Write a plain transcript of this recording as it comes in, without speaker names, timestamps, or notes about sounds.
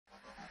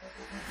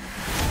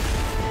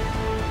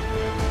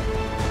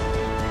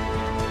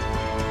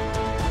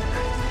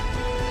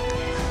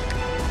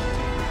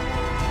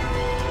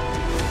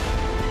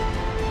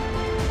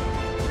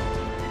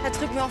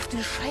Drück mir auf den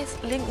scheiß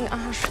linken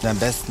Arsch. Am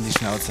besten die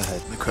Schnauze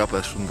halten. Mein Körper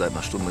ist schon seit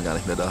einer Stunde gar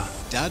nicht mehr da.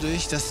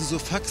 Dadurch, dass du so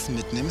Faxen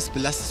mitnimmst,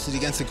 belastest du die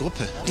ganze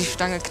Gruppe. Die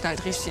Stange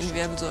knallt richtig in die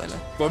Wirbelsäule.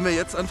 Wollen wir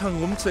jetzt anfangen,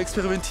 rum zu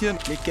experimentieren?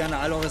 Legt gerne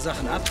all eure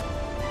Sachen ab.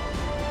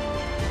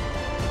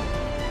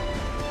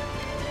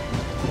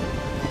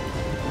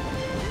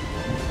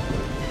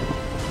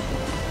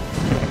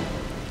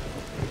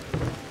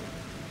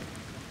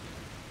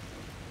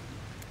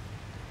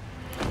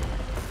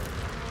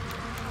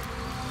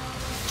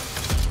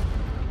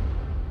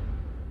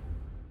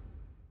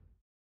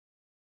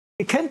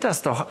 Ihr kennt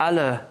das doch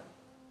alle,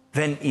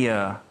 wenn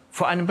ihr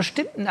vor einem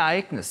bestimmten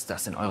Ereignis,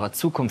 das in eurer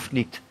Zukunft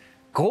liegt,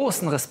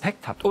 großen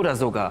Respekt habt oder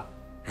sogar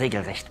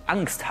regelrecht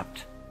Angst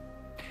habt.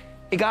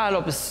 Egal,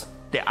 ob es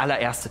der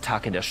allererste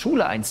Tag in der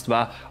Schule einst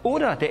war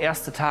oder der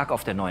erste Tag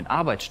auf der neuen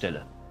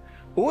Arbeitsstelle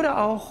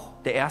oder auch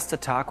der erste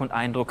Tag und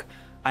Eindruck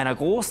einer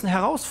großen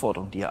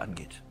Herausforderung, die ihr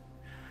angeht.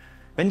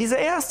 Wenn dieser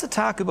erste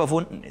Tag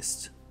überwunden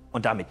ist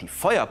und damit die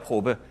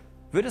Feuerprobe,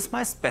 wird es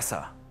meist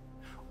besser.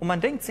 Und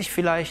man denkt sich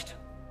vielleicht,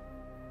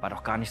 war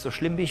doch gar nicht so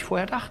schlimm, wie ich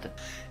vorher dachte.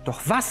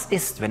 Doch was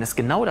ist, wenn es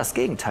genau das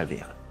Gegenteil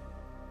wäre?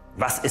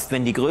 Was ist,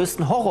 wenn die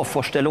größten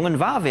Horrorvorstellungen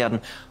wahr werden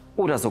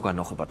oder sogar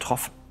noch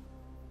übertroffen?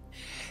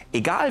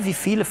 Egal wie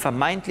viele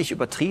vermeintlich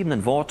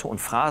übertriebenen Worte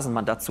und Phrasen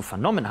man dazu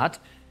vernommen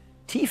hat,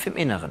 tief im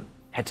Inneren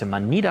hätte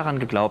man nie daran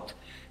geglaubt,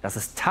 dass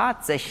es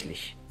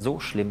tatsächlich so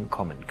schlimm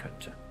kommen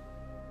könnte.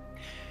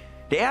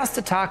 Der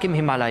erste Tag im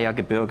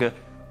Himalaya-Gebirge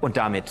und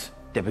damit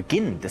der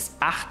Beginn des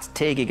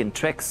 8-tägigen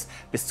Treks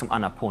bis zum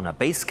Annapurna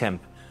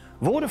Basecamp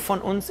wurde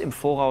von uns im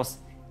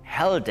Voraus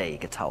Hell Day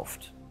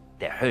getauft,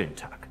 der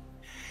Höllentag.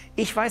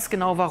 Ich weiß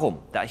genau warum,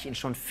 da ich ihn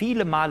schon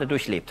viele Male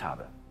durchlebt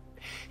habe.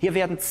 Hier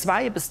werden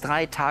 2 bis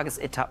 3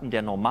 Tagesetappen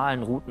der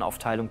normalen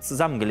Routenaufteilung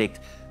zusammengelegt,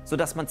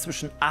 sodass man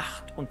zwischen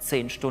 8 und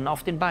 10 Stunden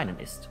auf den Beinen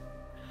ist.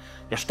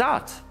 Der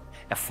Start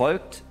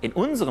erfolgt in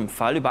unserem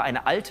Fall über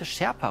eine alte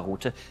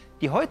Sherpa-Route,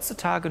 die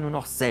heutzutage nur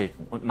noch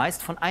selten und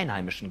meist von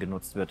Einheimischen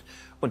genutzt wird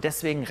und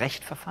deswegen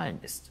recht verfallen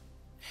ist.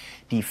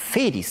 Die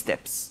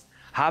Fedi-Steps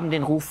haben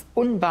den Ruf,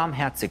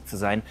 unbarmherzig zu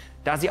sein,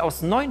 da sie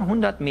aus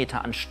 900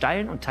 Meter an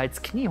steilen und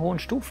teils kniehohen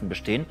Stufen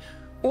bestehen,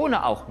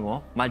 ohne auch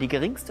nur mal die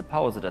geringste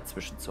Pause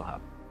dazwischen zu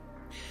haben.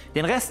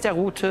 Den Rest der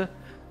Route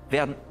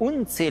werden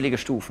unzählige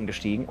Stufen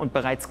gestiegen und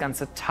bereits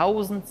ganze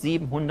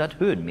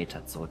 1700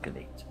 Höhenmeter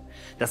zurückgelegt.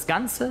 Das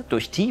Ganze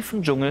durch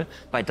tiefen Dschungel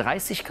bei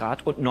 30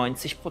 Grad und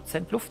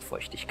 90%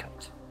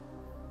 Luftfeuchtigkeit.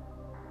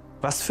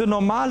 Was für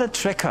normale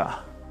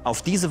Trekker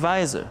auf diese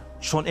Weise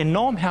schon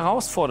enorm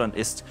herausfordernd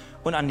ist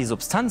und an die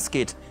Substanz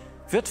geht,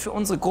 wird für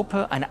unsere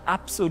Gruppe eine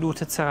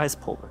absolute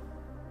Zerreißprobe.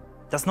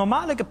 Das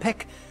normale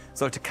Gepäck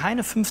sollte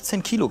keine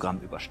 15 Kilogramm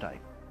übersteigen,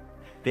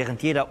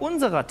 während jeder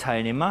unserer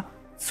Teilnehmer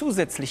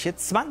zusätzliche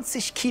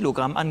 20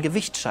 Kilogramm an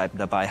Gewichtsscheiben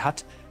dabei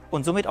hat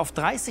und somit auf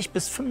 30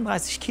 bis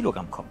 35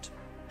 Kilogramm kommt.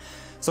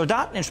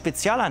 Soldaten in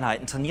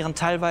Spezialeinheiten trainieren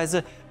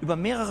teilweise über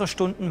mehrere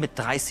Stunden mit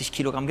 30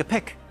 Kilogramm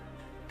Gepäck.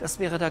 Das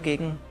wäre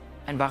dagegen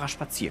ein wahrer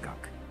Spaziergang.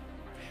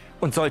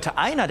 Und sollte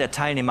einer der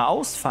Teilnehmer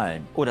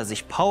ausfallen oder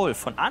sich Paul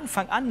von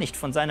Anfang an nicht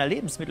von seiner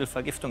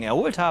Lebensmittelvergiftung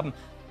erholt haben,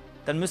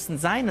 dann müssen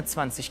seine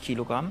 20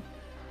 Kilogramm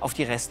auf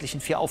die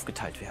restlichen 4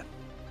 aufgeteilt werden.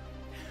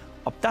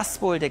 Ob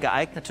das wohl der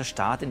geeignete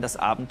Start in das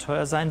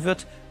Abenteuer sein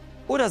wird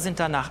oder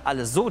sind danach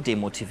alle so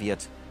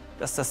demotiviert,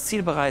 dass das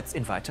Ziel bereits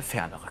in weite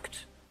Ferne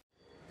rückt?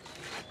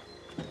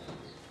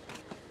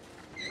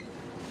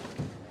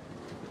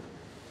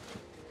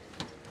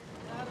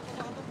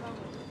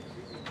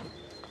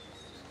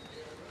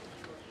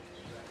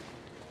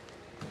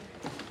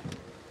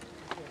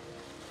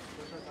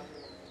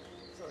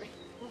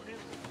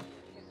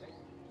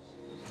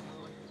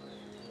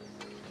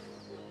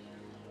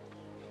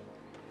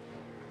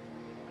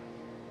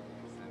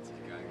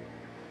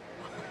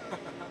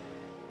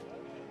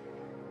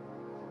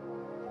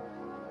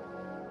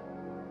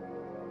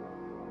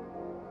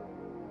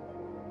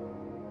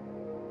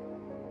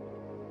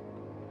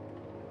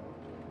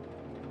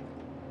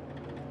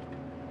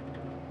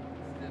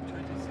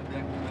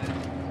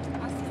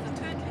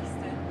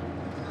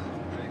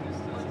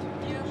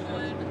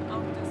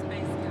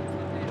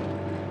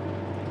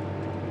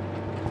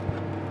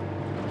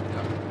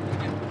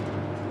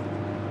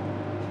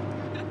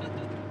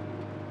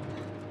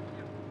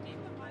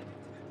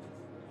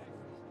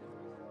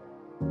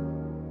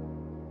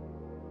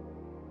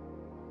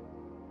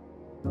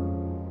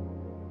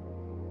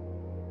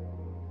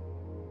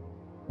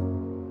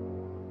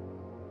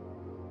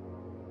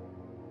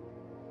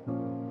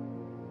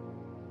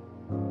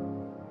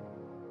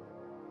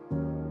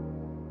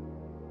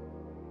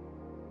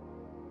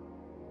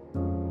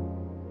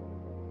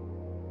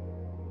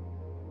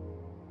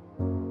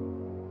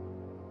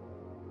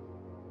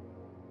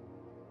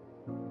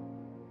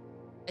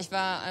 Ich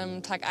war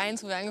am Tag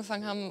 1, wo wir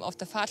angefangen haben, auf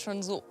der Fahrt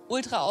schon so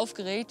ultra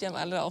aufgeregt. Wir haben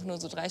alle auch nur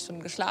so 3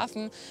 Stunden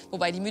geschlafen.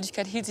 Wobei die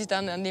Müdigkeit hielt sich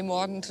dann an dem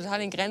Morgen total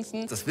in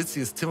Grenzen. Das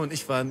Witzige ist, Tim und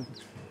ich waren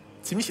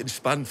ziemlich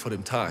entspannt vor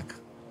dem Tag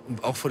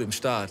und auch vor dem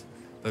Start.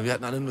 Weil wir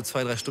hatten alle nur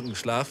 2, 3 Stunden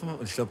geschlafen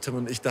und ich glaube, Tim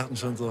und ich dachten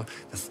schon so,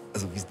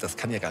 das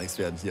kann ja gar nichts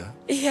werden hier.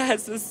 Ja,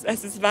 es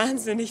ist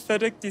wahnsinnig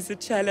verrückt, diese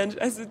Challenge.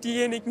 Also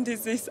diejenigen, die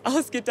sich's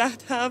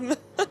ausgedacht haben.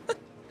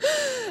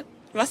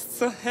 Was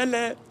zur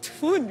Hölle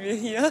tun wir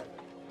hier?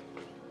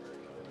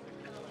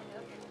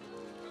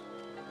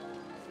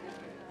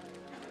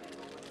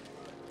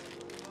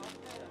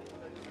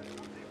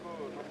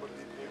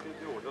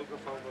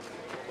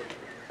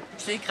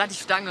 Ich sehe gerade die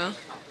Stange.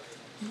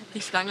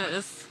 Die Stange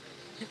ist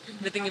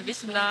mit den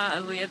Gewichten da,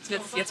 also jetzt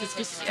wird's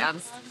richtig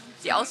ernst.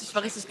 Die Aussicht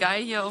war richtig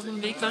geil hier auf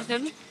dem Weg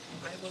dorthin,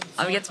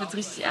 aber jetzt wird's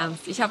richtig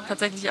ernst. Ich habe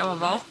tatsächlich aber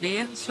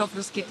Bauchweh. Ich hoffe,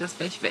 das geht jetzt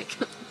gleich weg.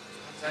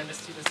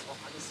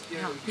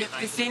 Ja,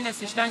 wir sehen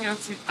jetzt die Stange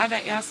zum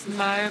allerersten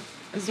Mal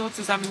so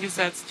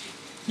zusammengesetzt.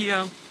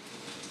 Hier.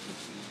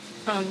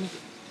 Und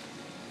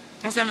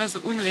das ist einfach so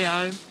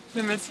unreal,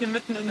 wenn man jetzt hier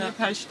mitten in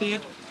Nepal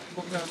steht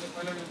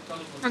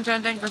und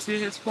dann denkt, was wir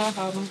jetzt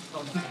vorhaben.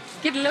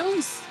 Geht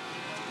los!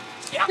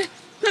 Ja.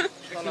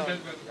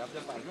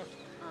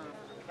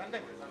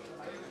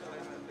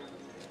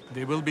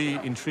 They will be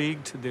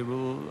intrigued, they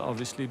will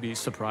obviously be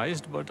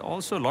surprised, but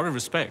also a lot of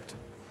respect.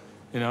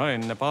 You know,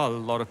 in Nepal, a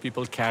lot of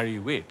people carry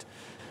weight.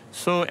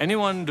 So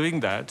anyone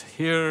doing that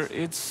here,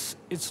 it's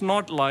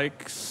not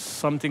like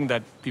something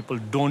that people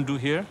don't do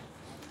here.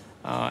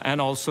 And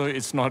also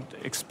it's not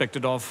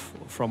expected of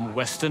from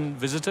Western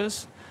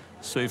visitors.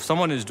 So if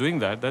someone is doing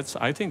that,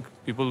 I think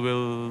people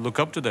will look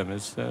up to them.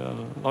 It's a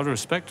lot of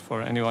respect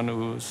for anyone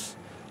who's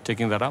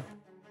taking that up.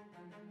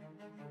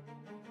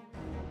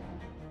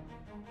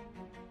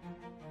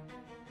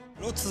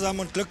 Hallo zusammen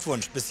und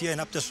Glückwunsch. Bis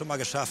hierhin habt ihr es schon mal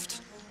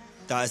geschafft.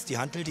 Da ist die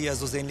Hantel, die ihr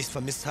so sehnlichst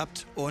vermisst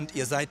habt. Und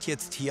ihr seid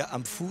jetzt hier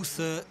am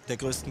Fuße der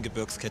größten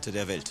Gebirgskette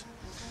der Welt.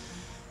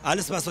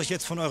 Alles, was euch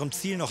jetzt von eurem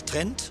Ziel noch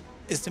trennt,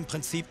 ist im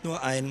Prinzip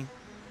nur ein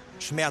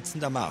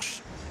schmerzender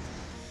Marsch.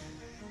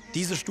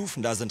 Diese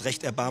Stufen da sind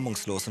recht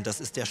erbarmungslos und das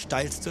ist der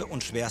steilste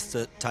und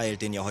schwerste Teil,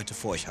 den ihr heute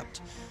vor euch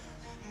habt.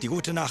 Die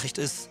gute Nachricht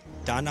ist,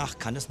 danach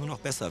kann es nur noch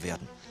besser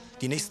werden.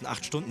 Die nächsten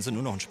 8 Stunden sind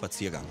nur noch ein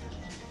Spaziergang.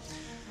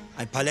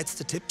 Ein paar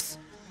letzte Tipps.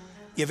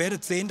 Ihr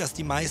werdet sehen, dass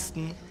die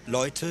meisten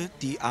Leute,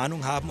 die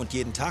Ahnung haben und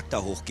jeden Tag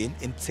da hochgehen,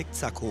 im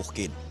Zickzack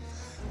hochgehen.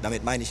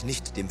 Damit meine ich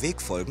nicht dem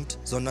Weg folgend,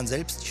 sondern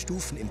selbst die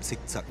Stufen im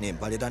Zickzack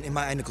nehmen, weil ihr dann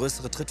immer eine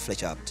größere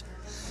Trittfläche habt.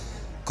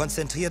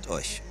 Konzentriert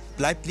euch.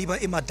 Bleibt lieber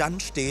immer dann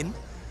stehen,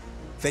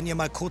 wenn ihr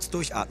mal kurz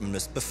durchatmen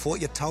müsst, bevor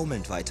ihr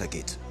taumelnd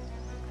weitergeht.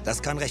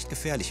 Das kann recht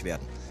gefährlich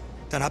werden.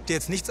 Dann habt ihr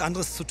jetzt nichts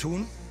anderes zu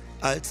tun,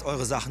 als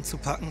eure Sachen zu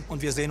packen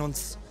und wir sehen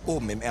uns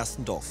oben im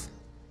ersten Dorf.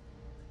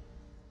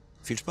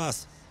 Viel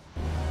Spaß!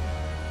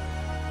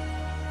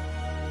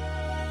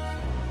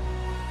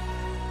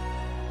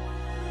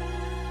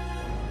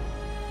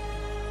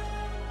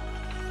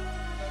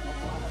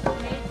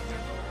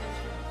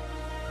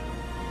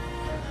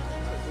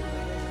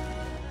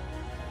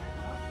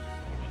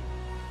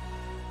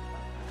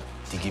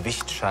 Die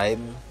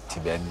Gewichtsscheiben,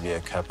 die werden wir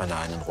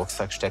körpernah in den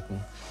Rucksack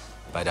stecken.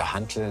 Bei der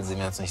Hantel sind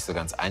wir uns nicht so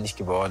ganz einig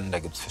geworden. Da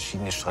gibt es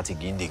verschiedene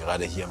Strategien, die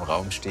gerade hier im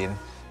Raum stehen.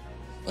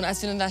 Und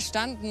als wir dann da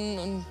standen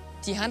und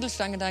die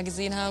Hantelstange da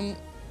gesehen haben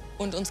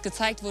und uns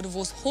gezeigt wurde,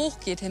 wo es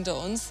hochgeht hinter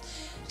uns,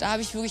 da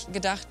habe ich wirklich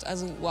gedacht,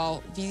 also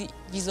wow,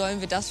 wie sollen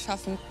wir das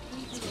schaffen?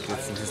 Es gibt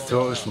jetzt einen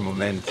historischen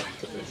Moment.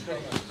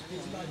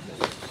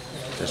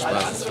 Der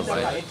Spaß ist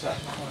vorbei.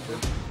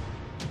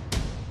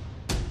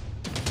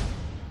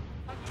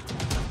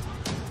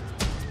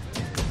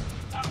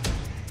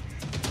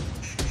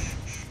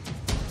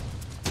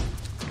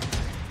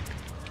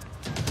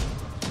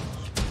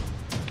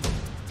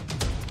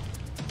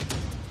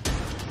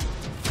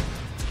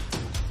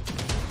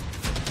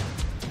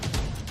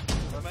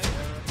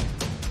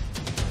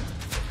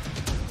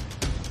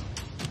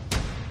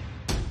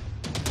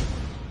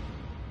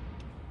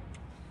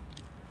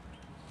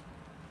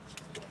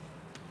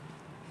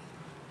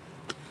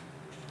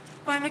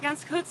 Wollen wir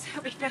ganz kurz,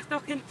 ob ich vielleicht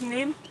doch hinten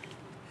nehmen?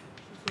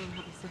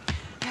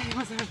 Ja, ich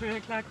muss einfach wieder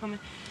klarkommen.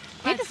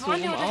 Geht es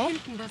vorne oder auch?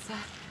 Hinten besser?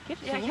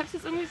 Geht's ja, so? Ich hab's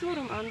jetzt irgendwie so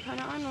rum an,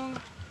 keine Ahnung.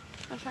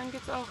 Anscheinend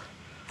geht's auch.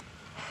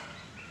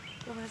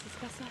 Aber ist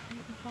es besser,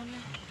 hinten vorne?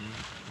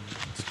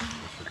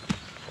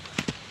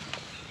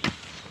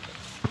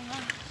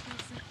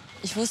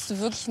 Ich wusste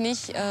wirklich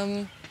nicht,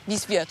 wie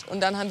es wird. Und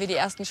dann haben wir die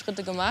ersten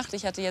Schritte gemacht.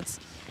 Ich hatte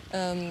jetzt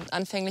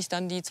anfänglich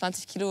dann die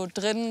 20 Kilo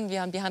drin.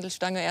 Wir haben die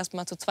Hantelstange erst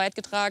mal zu zweit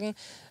getragen.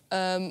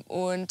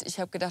 Und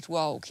ich habe gedacht,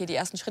 wow, okay, die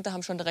ersten Schritte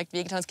haben schon direkt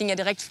wehgetan. Es ging ja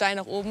direkt steil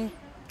nach oben.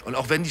 Und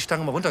auch wenn die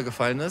Stange mal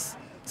runtergefallen ist,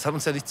 das hat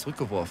uns ja nicht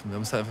zurückgeworfen. Wir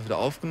haben es einfach wieder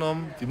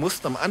aufgenommen. Wir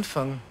mussten am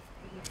Anfang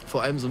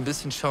vor allem so ein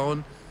bisschen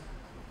schauen,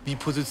 wie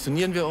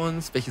positionieren wir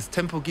uns, welches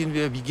Tempo gehen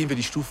wir, wie gehen wir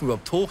die Stufen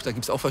überhaupt hoch. Da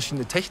gibt es auch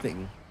verschiedene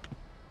Techniken.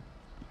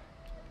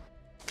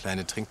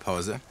 Kleine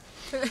Trinkpause.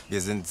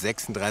 Wir sind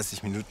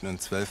 36 Minuten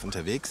und 12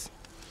 unterwegs.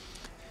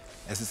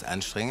 Es ist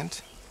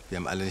anstrengend. Wir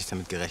haben alle nicht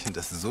damit gerechnet,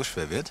 dass es so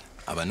schwer wird.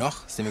 Aber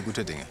noch sind wir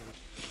guter Dinge.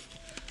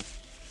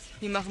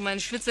 Die machen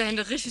meine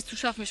Schwitzerhände richtig zu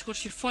schaffen. Ich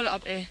rutsche hier voll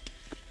ab, ey.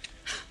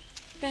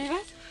 Deine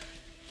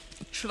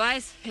was?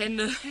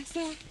 Schweißhände.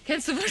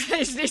 Kennst du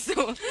wahrscheinlich nicht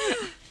so.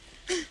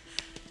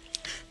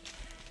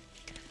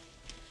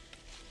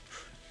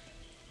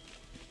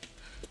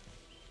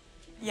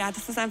 Ja,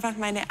 das ist einfach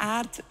meine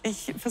Art.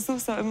 Ich versuche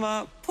es auch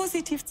immer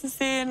positiv zu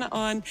sehen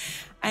und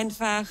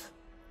einfach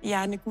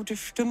ja, eine gute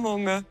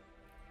Stimmung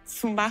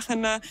zu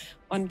machen.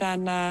 Und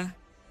dann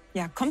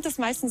ja, kommt es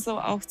meistens so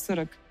auch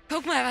zurück.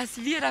 Guck mal, was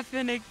wir da für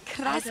eine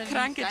krass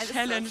kranke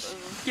Challenge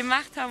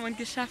gemacht haben und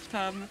geschafft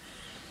haben.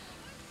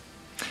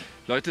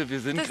 Leute, wir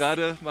sind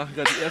machen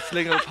gerade die erste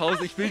längere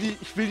Pause. Ich will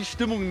die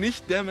Stimmung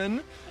nicht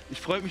dämmen.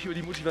 Ich freue mich über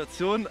die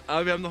Motivation,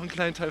 aber wir haben noch einen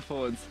kleinen Teil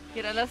vor uns.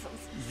 Ja, dann lass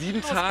uns.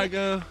 7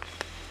 Tage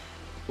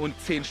und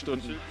 10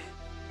 Stunden.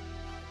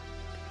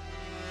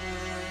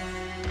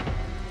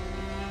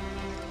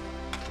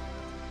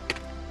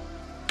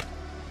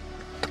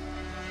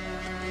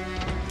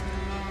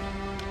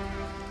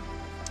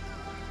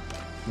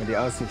 Mal die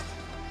Aussicht.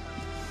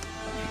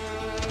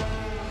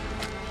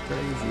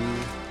 Steigen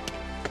Sie.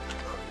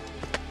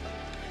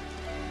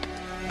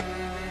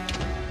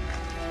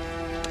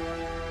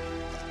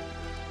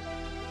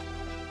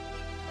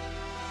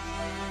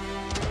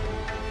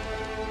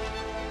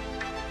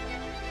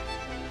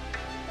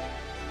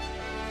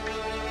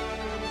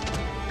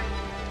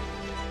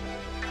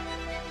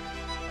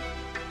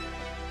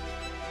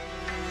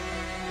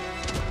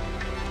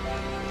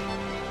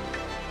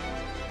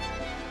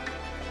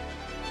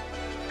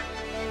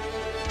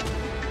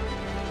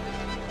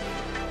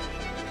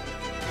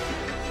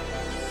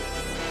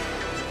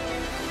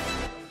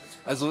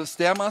 Also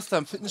Stairmaster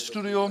im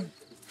Fitnessstudio,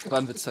 war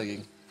ein Witz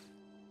dagegen.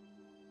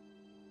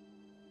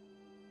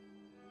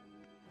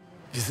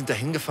 Wir sind da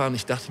hingefahren und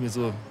ich dachte mir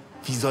so,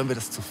 wie sollen wir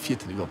das zu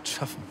viert denn überhaupt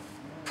schaffen?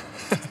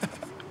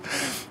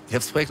 Ich habe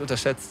das Projekt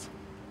unterschätzt.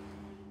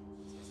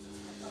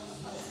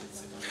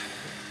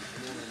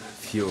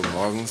 4 Uhr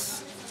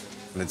morgens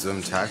mit so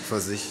einem Tag vor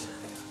sich.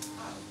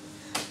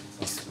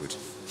 Nicht so gut.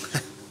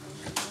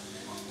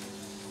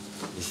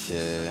 Ich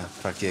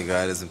packe hier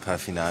gerade so ein paar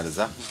finale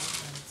Sachen.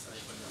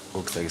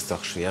 Rucksack ist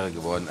doch schwerer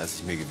geworden, als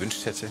ich mir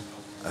gewünscht hätte,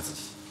 als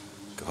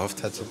ich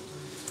gehofft hatte.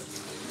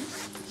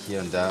 Hier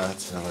und da hat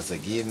sich noch was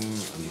ergeben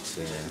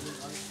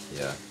und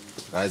ja,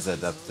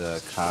 Reiseadapter,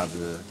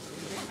 Kabel,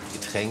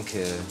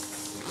 Getränke,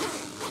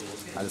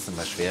 alles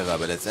nochmal schwerer.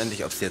 Aber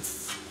letztendlich, ob es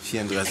jetzt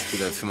 34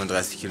 Kilo oder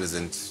 35 Kilo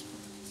sind,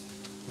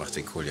 macht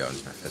den Kohl ja auch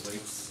nicht mehr fett.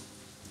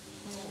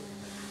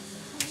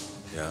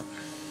 Ja,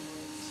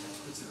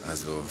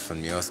 also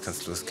von mir aus kann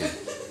es losgehen.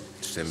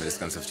 Stellen wir das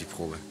Ganze auf die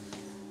Probe.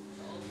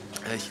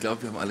 Ich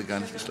glaube, wir haben alle gar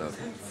nicht geschlafen.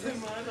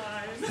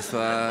 Es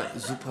war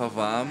super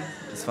warm,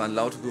 es waren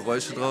laute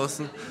Geräusche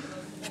draußen.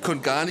 Ich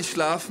konnte gar nicht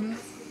schlafen.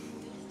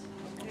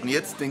 Und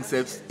jetzt denke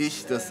selbst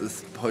ich, dass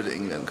es heute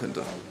eng werden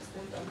könnte.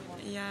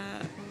 Ja,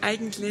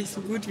 eigentlich so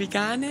gut wie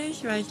gar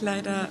nicht, weil ich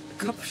leider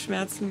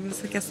Kopfschmerzen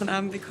bis gestern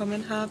Abend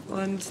bekommen habe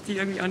und die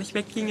irgendwie auch nicht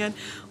weggingen.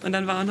 Und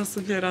dann war auch noch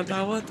so viel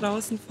Radau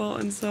draußen vor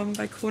unserem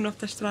Balkon auf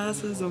der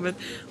Straße, so mit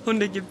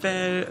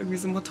Hundegebell, irgendwie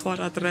so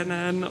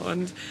Motorradrennen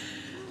und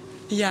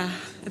ja,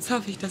 jetzt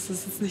hoffe ich, dass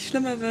es jetzt nicht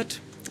schlimmer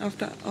wird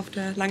auf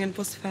der langen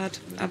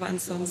Busfahrt. Aber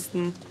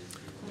ansonsten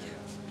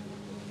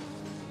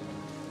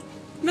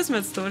müssen wir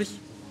jetzt durch.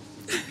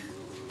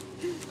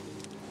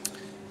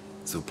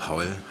 So,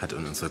 Paul hat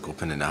in unserer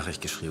Gruppe eine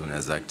Nachricht geschrieben und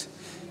er sagt,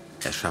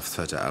 er schafft es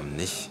heute Abend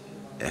nicht.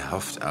 Er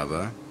hofft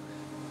aber,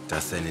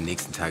 dass er in den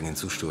nächsten Tagen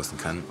hinzustoßen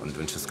kann und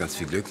wünscht uns ganz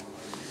viel Glück.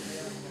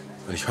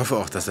 Und ich hoffe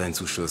auch, dass er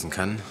hinzustoßen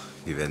kann.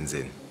 Wir werden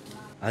sehen.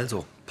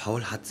 Also,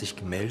 Paul hat sich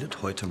gemeldet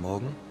heute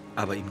Morgen.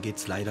 Aber ihm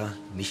geht's leider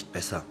nicht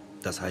besser.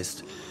 Das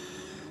heißt,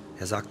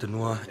 er sagte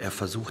nur, er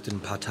versucht in ein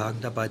paar Tagen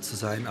dabei zu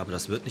sein, aber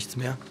das wird nichts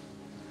mehr.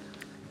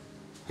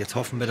 Jetzt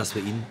hoffen wir, dass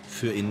wir ihn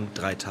für in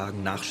 3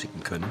 Tagen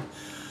nachschicken können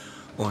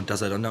und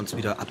dass er dann uns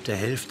wieder ab der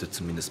Hälfte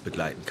zumindest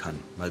begleiten kann.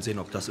 Mal sehen,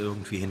 ob das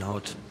irgendwie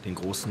hinhaut. Den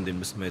Großen, den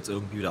müssen wir jetzt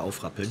irgendwie wieder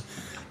aufrappeln.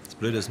 Das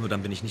Blöde ist nur,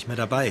 dann bin ich nicht mehr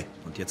dabei.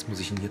 Und jetzt muss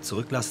ich ihn hier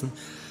zurücklassen.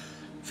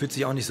 Fühlt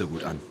sich auch nicht so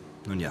gut an.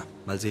 Nun ja,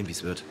 mal sehen, wie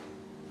es wird.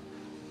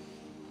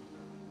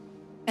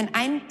 Wenn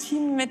ein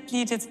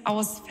Teammitglied jetzt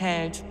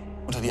ausfällt.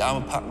 Unter die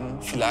Arme packen,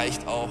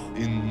 vielleicht auch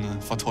ihn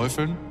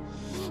verteufeln,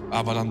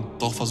 aber dann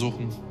doch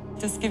versuchen,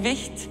 Das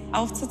Gewicht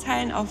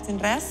aufzuteilen auf den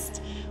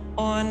Rest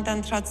und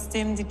dann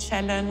trotzdem die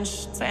Challenge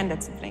zu Ende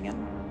zu bringen.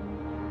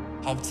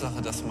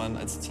 Hauptsache, dass man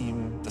als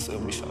Team das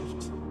irgendwie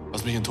schafft.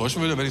 Was mich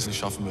enttäuschen würde, wenn ich es nicht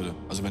schaffen würde.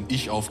 Also wenn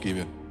ich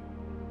aufgebe.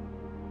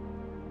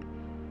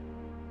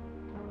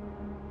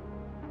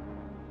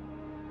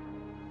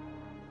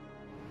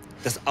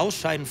 Das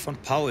Ausscheiden von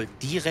Paul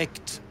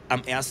direkt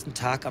am ersten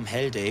Tag am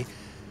Hellday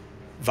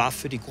war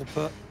für die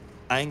Gruppe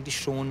eigentlich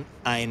schon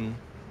ein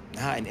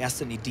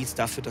erster Indiz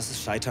dafür, dass es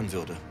scheitern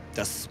würde.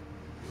 Das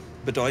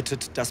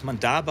bedeutet, dass man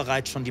da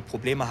bereits schon die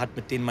Probleme hat,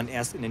 mit denen man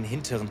erst in den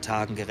hinteren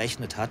Tagen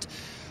gerechnet hat.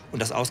 Und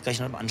das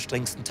ausgerechnet am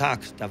anstrengendsten Tag.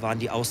 Da waren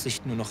die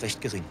Aussichten nur noch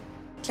recht gering.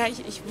 Klar,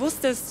 ich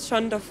wusste es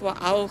schon davor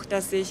auch,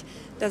 dass ich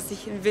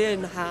einen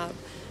Willen habe.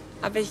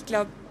 Aber ich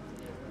glaube,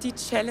 die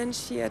Challenge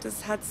hier,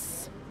 das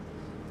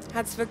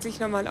hat's wirklich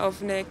nochmal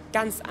auf eine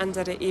ganz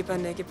andere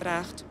Ebene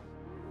gebracht.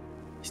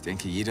 Ich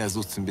denke, jeder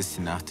sucht so ein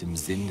bisschen nach dem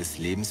Sinn des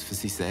Lebens für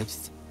sich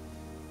selbst.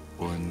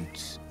 Und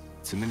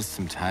zumindest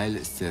zum Teil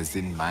ist der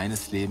Sinn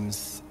meines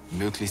Lebens,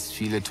 möglichst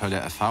viele tolle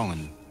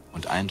Erfahrungen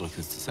und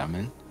Eindrücke zu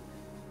sammeln.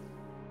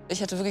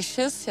 Ich hatte wirklich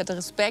Schiss, ich hatte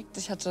Respekt,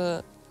 ich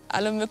hatte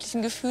alle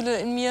möglichen Gefühle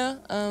in mir.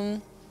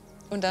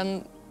 Und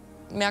dann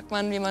merkt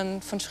man, wie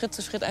man von Schritt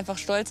zu Schritt einfach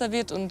stolzer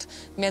wird und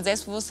mehr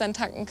Selbstbewusstsein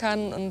tanken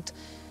kann. Und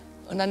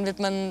dann wird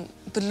man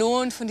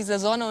belohnt von dieser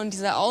Sonne und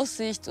dieser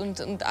Aussicht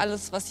und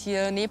alles, was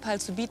hier Nepal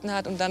zu bieten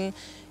hat. Und dann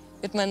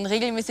wird man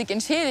regelmäßig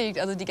entschädigt.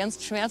 Also die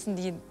ganzen Schmerzen,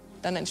 die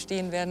dann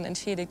entstehen, werden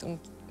entschädigt. Und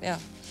ja,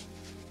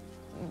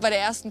 bei der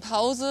ersten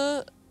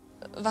Pause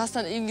war es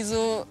dann irgendwie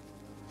so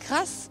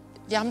krass.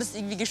 Wir haben das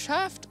irgendwie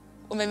geschafft.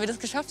 Und wenn wir das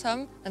geschafft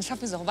haben, dann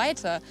schaffen wir es auch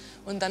weiter.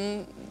 Und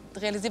dann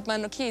realisiert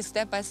man, okay,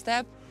 Step by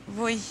Step.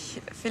 Wo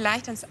ich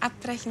vielleicht ans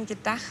Abbrechen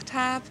gedacht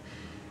habe,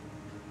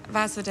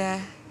 war so der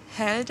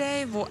Hell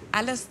Day, wo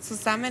alles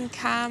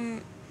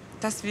zusammenkam,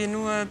 dass wir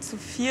nur zu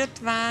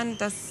viert waren,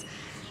 dass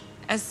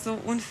es so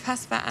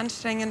unfassbar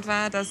anstrengend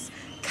war, dass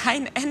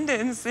kein Ende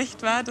in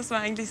Sicht war. Das war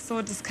eigentlich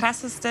so das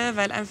Krasseste,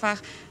 weil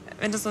einfach,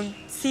 wenn du so ein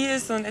Ziel,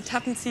 so ein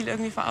Etappenziel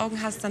irgendwie vor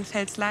Augen hast, dann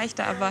fällt es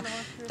leichter. Aber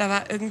da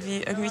war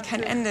irgendwie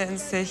kein Ende in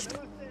Sicht.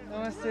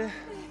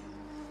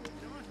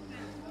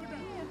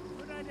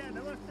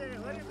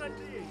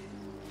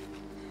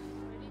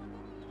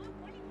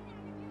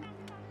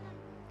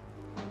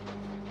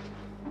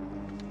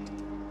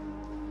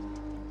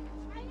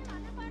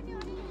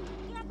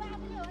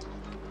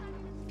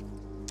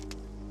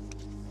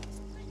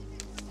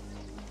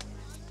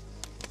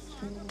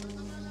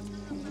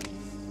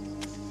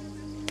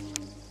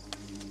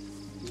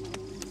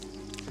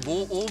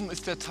 Wo oben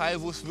ist der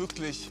Teil, wo es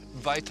wirklich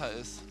weiter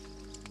ist?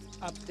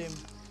 Ab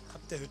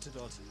der Hütte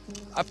dort.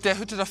 Ab der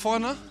Hütte da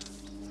vorne?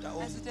 Da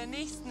oben. Also der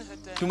nächsten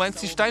Hütte. Du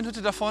meinst die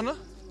Steinhütte da vorne?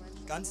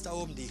 Ganz da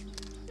oben die.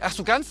 Ach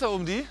so, ganz da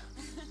oben die?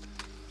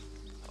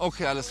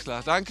 Okay, alles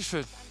klar.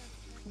 Dankeschön.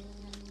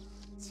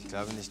 Ich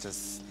glaube nicht,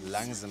 dass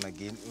langsamer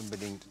gehen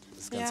unbedingt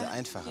das Ganze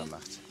einfacher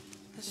macht.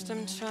 Das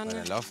stimmt schon. Weil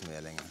dann laufen wir ja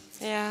länger.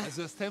 Ja.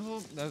 Also das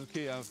Tempo,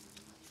 okay, ja.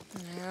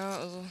 Ja,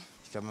 also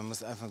Ich glaube, man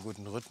muss einfach einen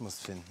guten Rhythmus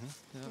finden,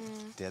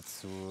 der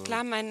zu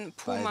Klar, mein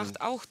Po beiden-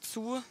 macht auch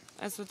zu.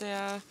 Also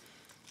der.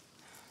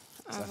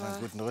 muss einfach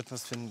einen guten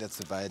Rhythmus finden, der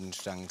zu beiden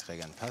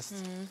Stangenträgern passt.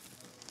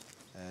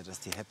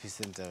 Dass die happy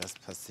sind, der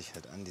Rest passt sich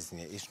halt an, die sind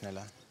ja eh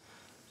schneller.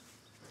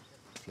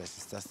 Vielleicht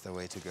ist das der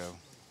way to go.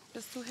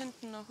 Bist du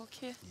hinten noch,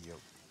 okay? Jo.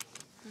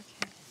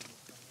 Okay.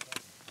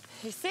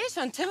 Ich sehe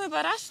schon, Tim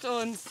überrascht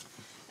uns.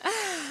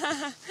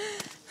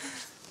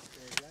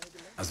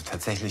 Also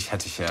tatsächlich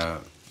hatte ich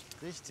ja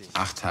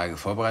 8 Tage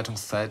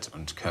Vorbereitungszeit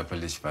und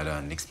körperlich war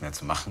da nichts mehr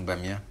zu machen bei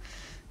mir.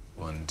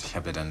 Und ich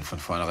habe ja dann von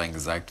vornherein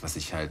gesagt, was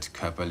ich halt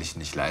körperlich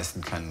nicht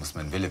leisten kann, muss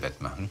mein Wille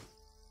wettmachen.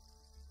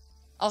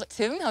 auch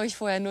Tim habe ich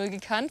vorher null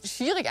gekannt.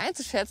 Schwierig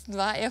einzuschätzen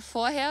war er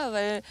vorher,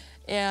 weil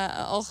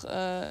er auch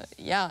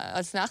ja,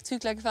 als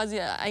Nachzügler quasi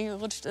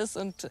eingerutscht ist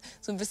und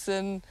so ein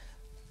bisschen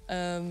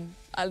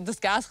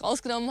das Gas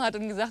rausgenommen hat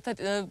und gesagt hat,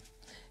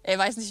 er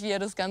weiß nicht, wie er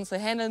das Ganze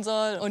handeln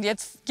soll. Und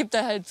jetzt gibt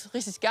er halt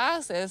richtig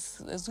Gas, er ist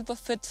super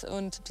fit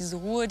und diese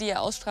Ruhe, die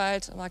er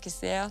ausstrahlt, mag ich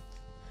sehr.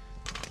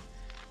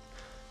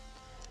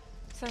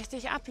 Soll ich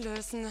dich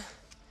ablösen?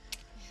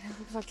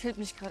 Das killt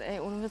mich gerade, ey,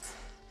 ohne Witz.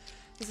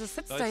 Wieso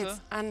sitzt Leute? er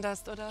jetzt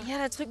anders, oder? Ja,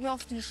 der drückt mir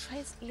auf den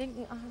scheiß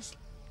linken Arsch.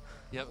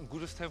 Ihr habt ein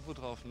gutes Tempo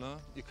drauf, ne?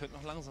 Ihr könnt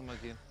noch langsamer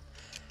gehen.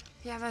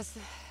 Ja, was?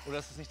 Oder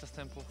ist das nicht das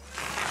Tempo?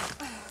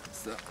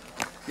 So.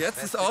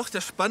 Jetzt ist auch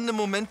der spannende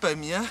Moment bei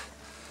mir,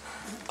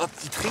 ob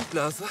die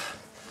Trinkblase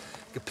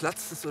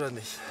geplatzt ist oder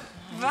nicht.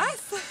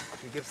 Was?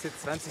 Du gibst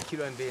jetzt 20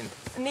 Kilo an wen?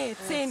 Nee,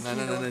 10 Kilo.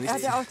 Nein, nicht Er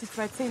hat ja auch die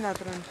 2 Zehner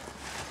drin.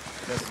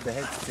 Du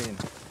behältst 10.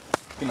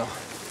 Genau.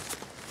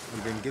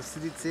 Und wem gibst du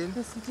die 10?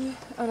 Bist du die?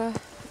 Oder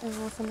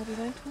wo soll man die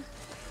rein tun?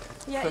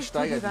 Ja,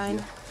 Versteigert ich tu die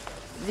rein.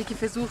 Vicky,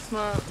 versuch's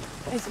mal.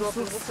 Ich versuch's.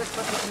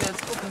 Was wir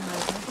jetzt gucken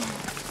halten.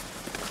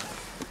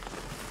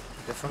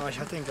 Wer von euch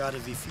hat denn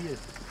gerade wie viel?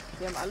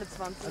 Wir haben alle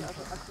 20, also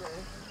aktuell.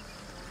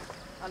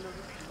 Alle.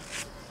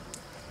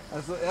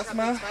 Also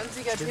erstmal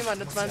 20er, Tim hat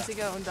eine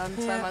 20er und dann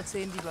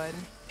 2x10 die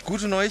beiden.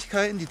 gute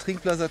Neuigkeiten, die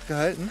Trinkblase hat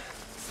gehalten.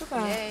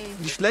 Super. Yay.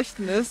 Die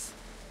schlechten ist,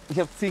 ich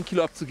habe 10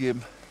 Kilo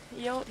abzugeben.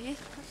 Jo, ich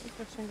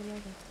hab schon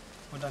gemeldet.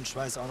 Und dann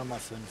Schweiß auch noch mal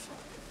 5.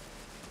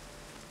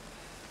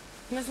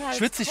 Müssen halt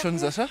Schwitze ich schon,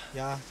 gucken. Sascha?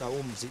 Ja, da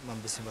oben sieht man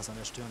ein bisschen was an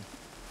der Stirn.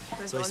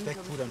 Soll ich es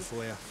wegpudern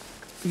vorher?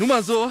 Nur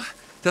mal so,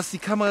 dass die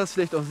Kamera das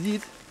vielleicht auch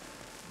sieht,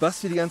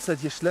 was wir die ganze Zeit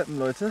hier schleppen,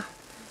 Leute.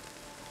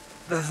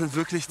 Da sind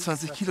wirklich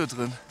 20 Kilo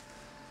drin.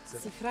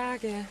 Das ist die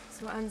Frage,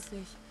 so an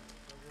sich.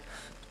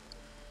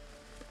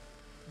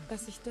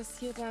 Dass ich das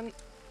hier dann...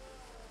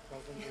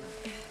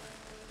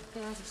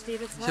 Ja, so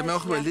steht jetzt Ich habe mir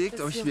auch halt, überlegt,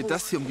 ja, ob ich mir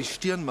das hier um die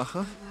Stirn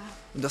mache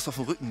und das auf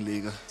den Rücken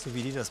lege. So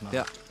wie die das machen.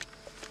 Ja.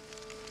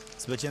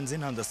 Es wird ja einen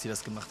Sinn haben, dass die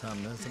das gemacht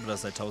haben, ne? Dass wir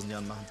das seit 1000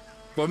 Jahren machen.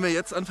 Wollen wir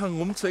jetzt anfangen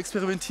rum zu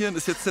experimentieren?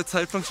 Ist jetzt der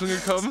Zeitpunkt schon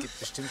Es gekommen? gibt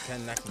bestimmt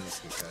keinen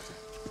Nackenmuskelkater.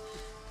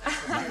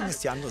 Nacken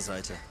ist die andere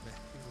Seite.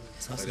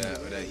 Was hast du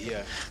denn? Oder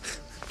hier.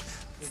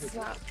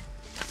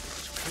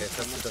 Jetzt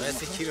hast du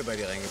 30 Kilo bei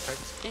dir reingepackt.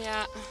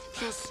 Ja,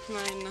 plus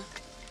meinen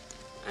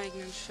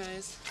eigenen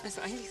Scheiß. Also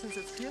eigentlich sind es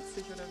jetzt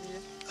 40 oder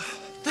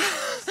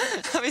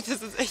wie? Habe ich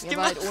das jetzt echt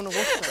gemacht? Halt ohne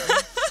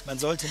Rucksack. Man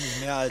sollte nicht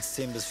mehr als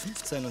 10 bis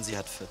 15 und sie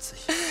hat 40.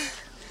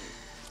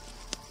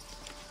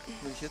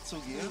 Wenn ich jetzt so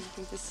gehe?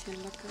 Ein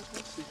bisschen lockerer.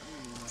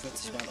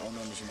 40 waren auch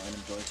noch nicht in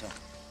einem Deuter.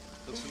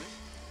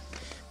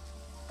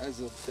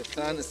 Also, der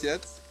Plan ist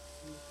jetzt,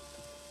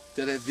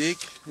 da der Weg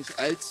nicht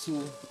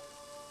allzu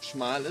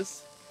schmal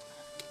ist,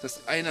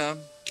 dass einer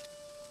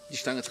die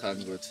Stange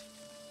tragen wird.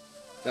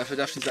 Dafür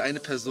darf diese eine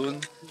Person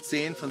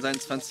 10 von seinen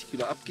 20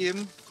 Kilo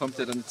abgeben, kommt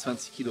er dann mit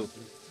 20 Kilo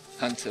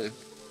Hantel.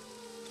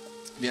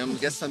 Wir haben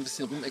gestern ein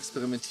bisschen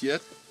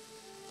rumexperimentiert,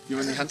 wie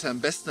man die Hantel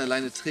am besten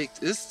alleine trägt,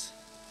 ist,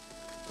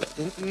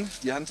 unten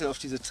die Hantel auf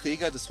diese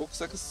Träger des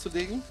Rucksackes zu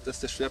legen, dass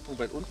der Schwerpunkt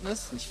weit unten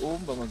ist, nicht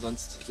oben, weil man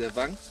sonst sehr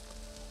wankt.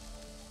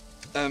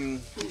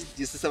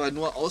 Dies ist aber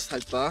nur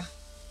aushaltbar,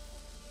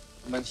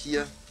 wenn man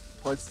hier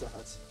Polster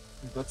hat.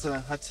 Und Gott sei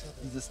Dank hat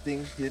dieses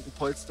Ding hier hinten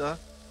Polster.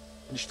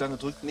 Und die Stange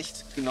drückt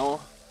nicht genau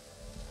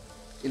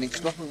in den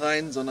Knochen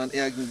rein, sondern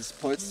eher gegen das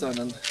Polster. Und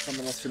dann kann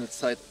man das für eine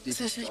Zeit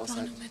definitiv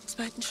aushalten. Mit dem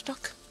zweiten Stock.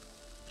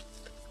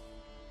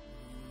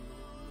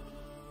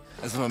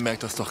 Also man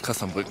merkt das doch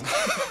krass am Rücken.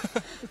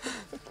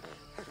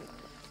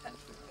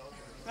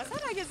 Was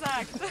hat er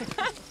gesagt?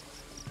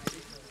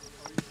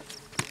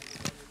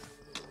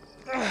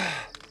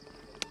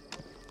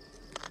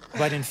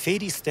 Bei den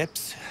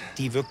Fedi-Steps,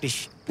 die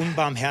wirklich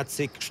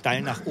unbarmherzig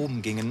steil nach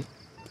oben gingen,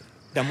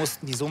 da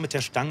mussten die so mit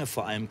der Stange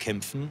vor allem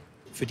kämpfen,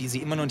 für die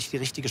sie immer noch nicht die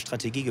richtige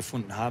Strategie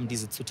gefunden haben,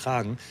 diese zu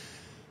tragen.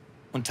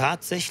 Und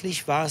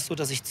tatsächlich war es so,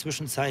 dass ich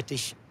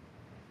zwischenzeitlich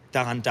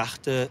daran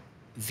dachte,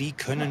 wie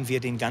können wir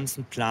den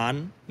ganzen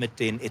Plan mit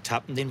den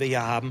Etappen, den wir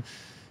hier haben,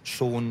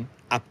 schon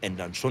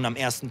abändern, schon am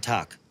ersten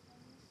Tag.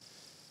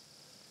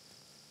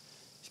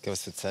 Ich glaube,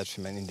 es wird Zeit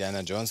für meinen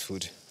Indiana Jones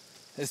Hut.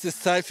 Es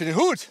ist Zeit für den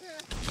Hut!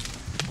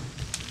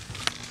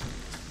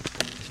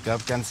 Ich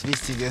glaube, ganz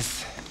wichtig ist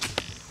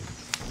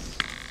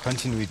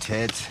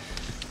Kontinuität,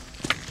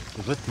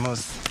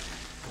 Rhythmus,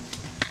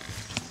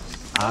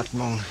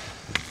 Atmung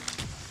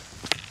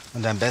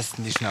und am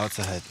besten die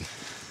Schnauze halten.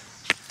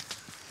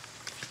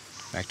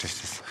 Merkt euch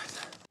das.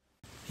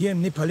 Hier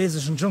im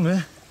nepalesischen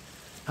Dschungel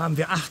haben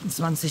wir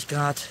 28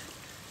 Grad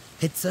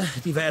Hitze,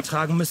 die wir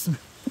ertragen müssen,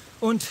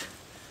 und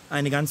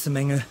eine ganze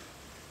Menge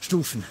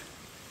Stufen.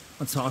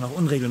 Und zwar auch noch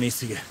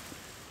unregelmäßige,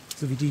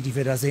 so wie die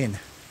wir da sehen.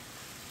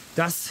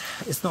 Das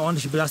ist eine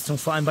ordentliche Belastung,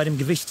 vor allem bei dem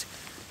Gewicht,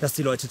 das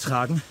die Leute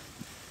tragen.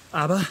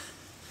 Aber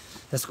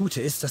das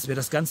Gute ist, dass wir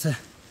das Ganze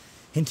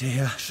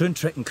hinterher schön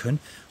tracken können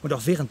und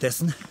auch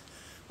währenddessen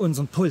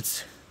unseren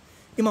Puls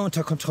immer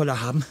unter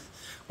Kontrolle haben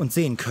und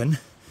sehen können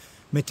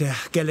mit der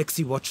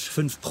Galaxy Watch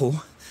 5 Pro.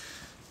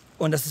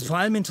 Und das ist vor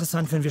allem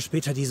interessant, wenn wir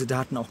später diese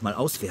Daten auch mal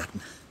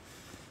auswerten.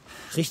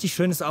 Richtig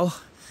schön ist auch,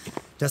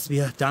 dass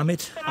wir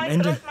damit am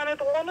Ende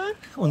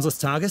unseres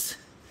Tages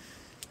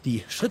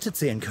die Schritte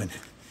zählen können.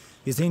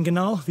 Wir sehen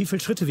genau, wie viele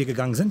Schritte wir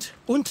gegangen sind.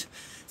 Und,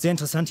 sehr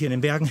interessant hier in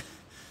den Bergen,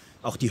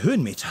 auch die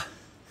Höhenmeter.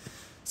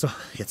 So,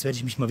 jetzt werde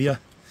ich mich mal wieder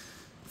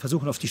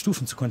versuchen, auf die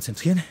Stufen zu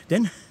konzentrieren,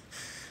 denn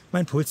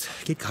mein Puls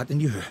geht gerade in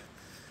die Höhe.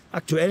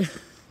 Aktuell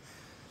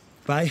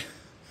bei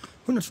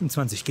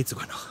 125 geht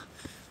sogar noch.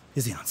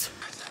 Wir sehen uns.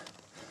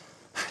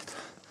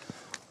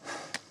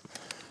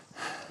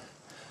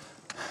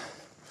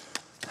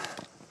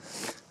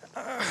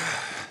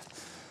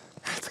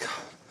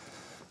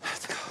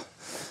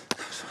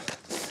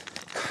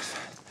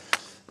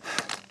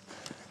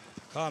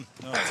 Komm,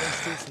 noch 10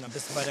 Stufen, dann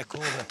bist du bei der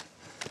Kurve.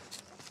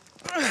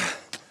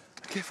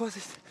 Okay,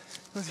 Vorsicht,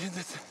 muss ich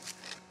hinsetzen.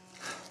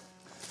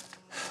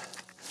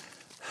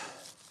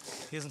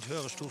 Hier sind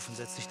höhere Stufen,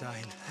 setz dich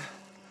dahin.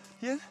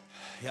 Hier?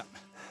 Ja.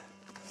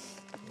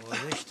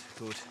 Vorsicht,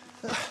 gut.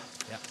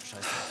 Ja,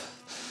 scheiße.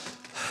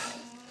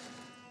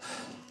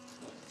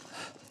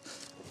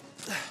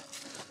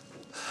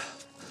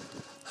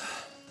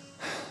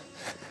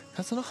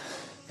 Kannst du noch?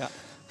 Ja,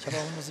 ich habe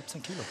auch nur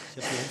 17 Kilo.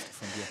 Ich habe die Hälfte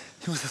von dir.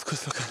 Ich muss das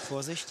kurz lockern.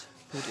 Vorsicht,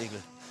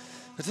 Blutegel.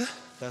 Bitte?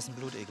 Da ist ein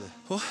Blutegel.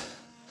 Wo?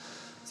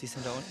 Siehst du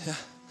ihn da unten? Ja.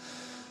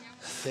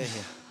 Der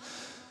hier.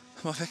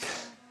 Mach weg.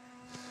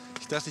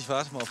 Ich dachte, ich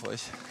warte mal auf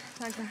euch.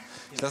 Danke.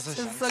 Das ist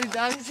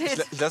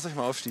Solidarität. Ich lass euch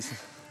mal aufschließen.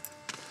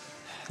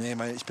 Nee,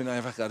 ich bin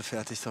einfach gerade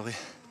fertig, sorry.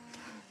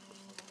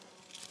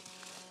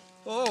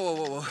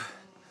 Oh.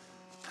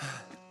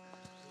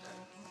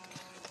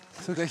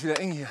 Es wird gleich wieder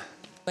eng hier.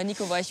 Bei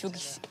Nico war ich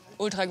wirklich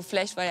ultra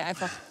geflasht, weil er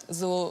einfach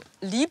so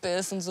lieb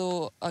ist und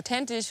so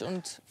authentisch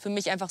und für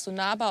mich einfach so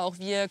nahbar auch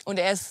wirkt. Und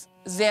er ist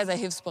sehr, sehr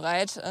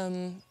hilfsbereit.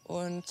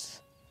 Und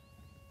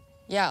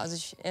ja, also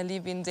ich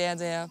erlebe ihn sehr,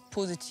 sehr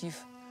positiv.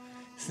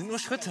 Es sind nur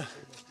Schritte.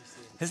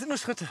 Es sind nur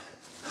Schritte.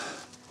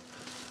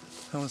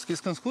 Ja, uns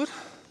geht's ganz gut.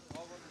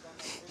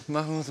 Wir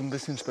machen uns ein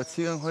bisschen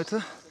Spaziergang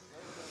heute.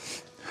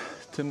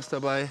 Tim ist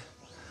dabei,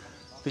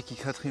 Vicky,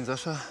 Katrin,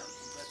 Sascha.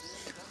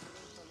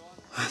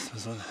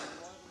 Lass mal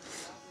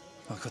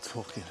mal kurz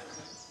hochgehen.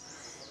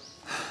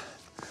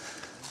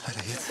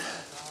 Weiter geht's.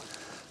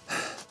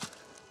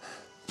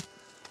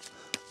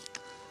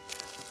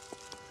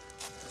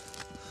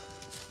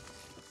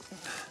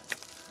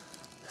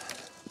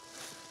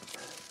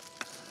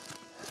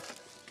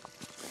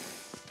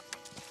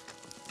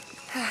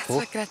 Es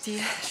wird gerade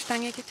die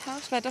Stange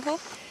getauscht. Weiter hoch.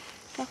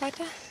 Noch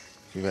weiter.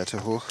 Wie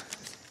weiter hoch?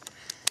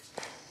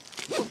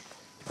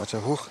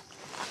 Warte, hoch.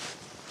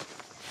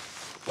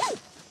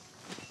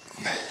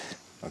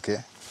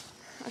 Okay.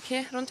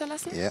 Okay,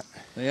 runterlassen? Ja.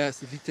 Naja,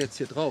 es liegt jetzt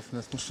hier drauf.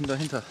 Das muss schon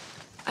dahinter.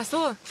 Ach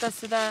so,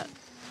 dass du da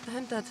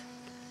dahinter.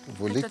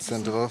 Wo liegt's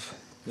denn drauf?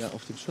 Ja,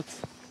 auf dem Schutz.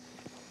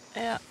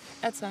 Ja,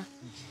 etwa.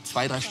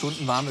 2, 3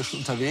 Stunden waren wir schon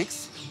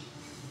unterwegs.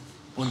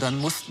 Und dann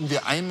mussten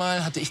wir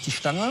einmal, hatte ich die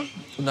Stange.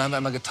 Und dann haben wir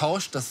einmal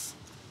getauscht, dass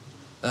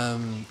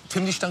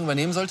Tim die Stange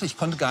übernehmen sollte. Ich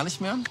konnte gar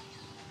nicht mehr.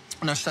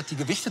 Und anstatt die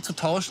Gewichte zu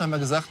tauschen, haben wir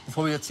gesagt,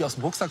 bevor wir jetzt die aus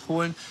dem Rucksack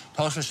holen,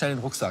 tauschen wir schnell den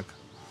Rucksack.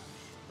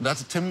 Und da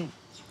hatte Tim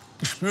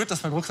gespürt,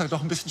 dass mein Rucksack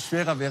doch ein bisschen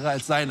schwerer wäre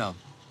als seiner.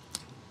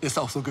 Ist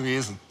auch so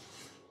gewesen.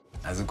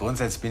 Also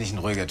grundsätzlich bin ich ein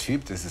ruhiger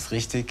Typ, das ist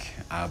richtig.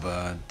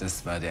 Aber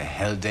das war der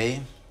Hell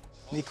Day.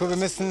 Nico, wir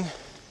müssen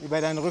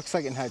über deinen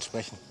Rucksackinhalt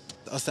sprechen.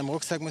 Aus deinem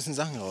Rucksack müssen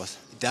Sachen raus.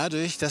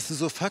 Dadurch, dass du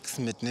so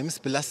Faxen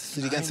mitnimmst, belastest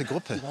du die ganze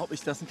Gruppe. Überhaupt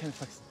nicht, das sind keine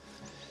Faxen.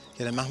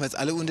 Ja, dann machen wir jetzt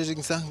alle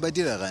unnötigen Sachen bei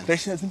dir da rein.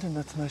 Welche sind denn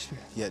da zum Beispiel?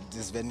 Ja,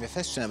 das werden wir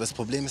feststellen. Aber das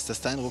Problem ist,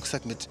 dass dein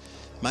Rucksack mit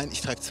ich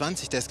trage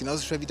 20, der ist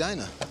genauso schwer wie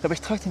deiner. Aber ich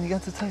trage den die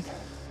ganze Zeit.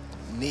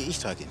 Nee, ich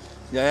trage ihn.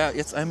 Ja, ja,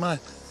 jetzt einmal.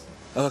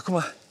 Aber guck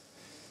mal.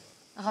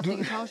 Ach, habt ihr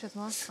getauscht jetzt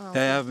mal? Oh.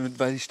 Ja, ja,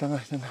 weil die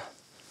Stange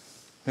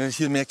dann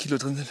hier mehr Kilo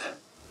drin sind.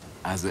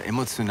 Also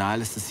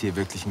emotional ist es hier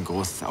wirklich ein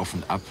großes Auf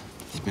und Ab.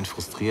 Ich bin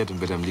frustriert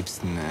und würde am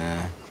liebsten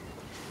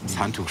ins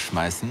Handtuch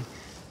schmeißen.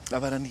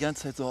 Aber dann die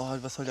ganze Zeit so, oh,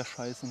 was soll der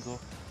Scheiß und so.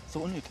 So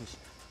unnötig.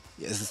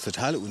 Ja, es ist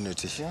total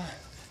unnötig. Ja.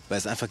 Weil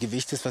es einfach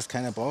Gewicht ist, was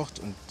keiner braucht.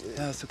 Und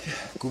Ja, ist okay.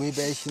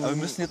 Gummibärchen. Aber wir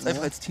müssen jetzt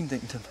einfach als Team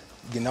denken, Tim.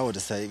 Genau,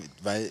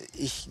 weil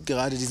ich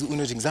gerade diese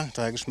unnötigen Sachen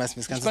trage, schmeißen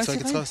wir das ganze Zeug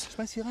jetzt raus.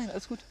 Schmeiß hier rein,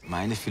 alles gut.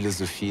 Meine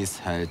Philosophie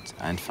ist halt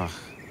einfach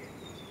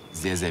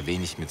sehr, sehr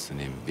wenig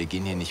mitzunehmen. Wir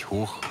gehen hier nicht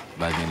hoch,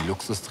 weil wir einen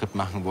Luxustrip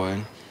machen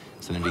wollen,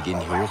 sondern wir gehen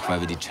hier hoch, weil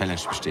wir die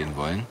Challenge bestehen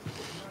wollen.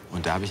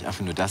 Und da habe ich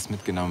einfach nur das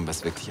mitgenommen,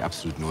 was wirklich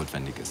absolut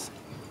notwendig ist.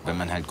 Wenn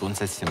man halt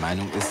grundsätzlich der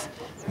Meinung ist,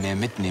 mehr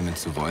mitnehmen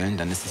zu wollen,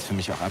 dann ist es für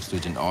mich auch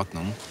absolut in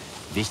Ordnung.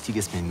 Wichtig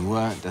ist mir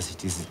nur, dass ich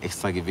dieses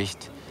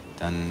Extragewicht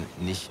dann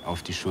nicht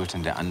auf die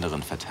Schultern der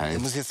anderen verteile.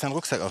 Du musst jetzt deinen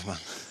Rucksack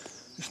aufmachen.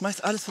 Du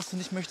schmeißt alles, was du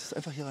nicht möchtest,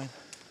 einfach hier rein.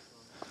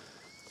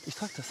 Ich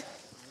trage das.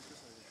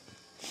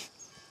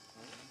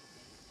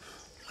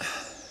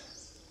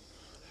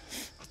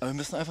 Aber wir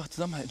müssen einfach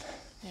zusammenhalten.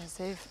 Ja,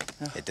 safe.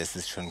 Ja, das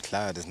ist schon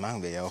klar, das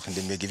machen wir ja auch,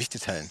 indem wir Gewichte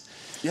teilen.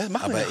 Ja,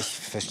 machen wir. Aber ich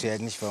verstehe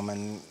halt nicht, warum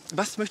man...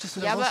 Was möchtest du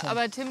da Ja, raushauen?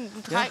 aber Tim,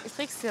 du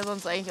trägst es ja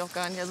sonst eigentlich auch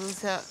gar nicht. Also es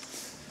ist ja,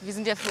 wir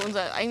sind ja für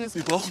unser eigenes...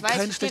 Wir brauchen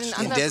keinen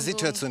Steckstuhl. In der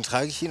Situation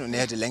trage ich ihn und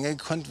er hätte länger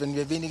gekonnt, wenn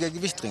wir weniger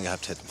Gewicht drin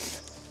gehabt hätten.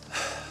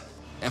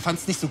 Er fand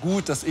es nicht so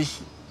gut, dass ich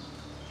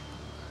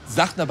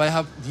Sachen dabei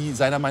habe, die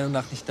seiner Meinung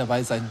nach nicht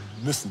dabei sein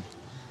müssen.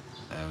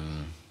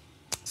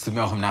 Es tut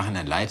mir auch im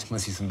Nachhinein leid,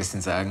 muss ich so ein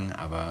bisschen sagen.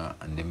 Aber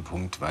an dem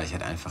Punkt war ich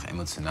halt einfach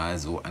emotional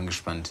so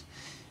angespannt,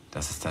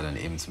 dass es da dann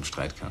eben zum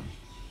Streit kam.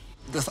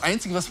 Das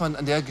Einzige, was man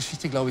an der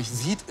Geschichte, glaube ich,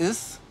 sieht,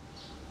 ist,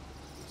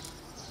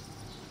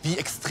 wie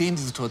extrem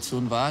die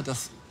Situation war,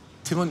 dass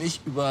Tim und ich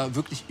über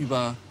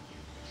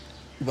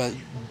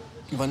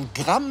einen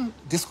Gramm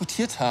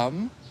diskutiert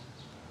haben,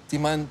 die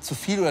man zu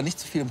viel oder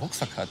nicht zu viel im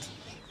Rucksack hat.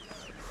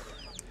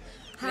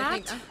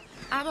 Hart,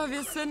 aber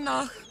wir sind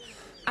noch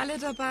alle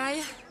dabei.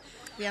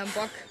 Wir haben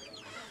Bock.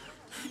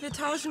 Wir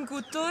tauschen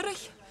gut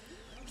durch.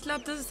 Ich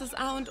glaube, das ist das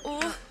A und O.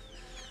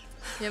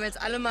 Wir haben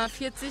jetzt alle mal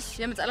 40,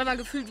 wir haben jetzt alle mal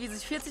gefühlt, wie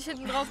sich 40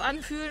 hinten drauf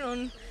anfühlen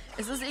und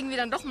es ist irgendwie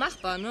dann doch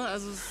machbar, ne?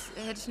 Also das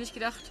hätte ich nicht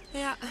gedacht.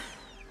 Ja.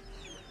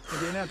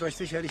 Ihr erinnert euch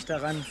sicherlich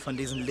daran, von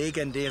diesen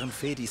legendären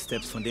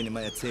Fedi-Steps, von denen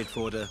immer erzählt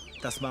wurde.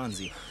 Das waren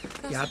sie.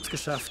 Ihr habt's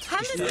geschafft.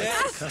 Die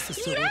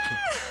krasseste Route.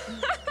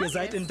 Ihr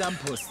seid in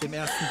Dampus, dem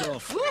ersten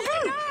Dorf.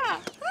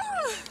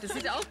 Das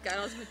sieht auch geil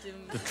aus mit dem...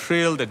 The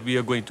trail that we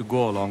are going to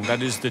go along,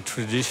 that is the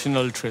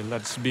traditional trail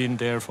that's been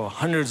there for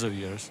hundreds of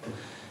years.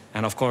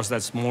 And of course,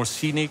 that's more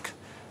scenic,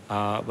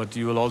 but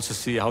you will also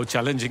see how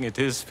challenging it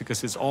is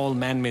because it's all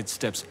man-made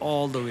steps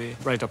all the way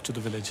right up to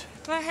the village.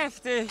 War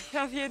heftig,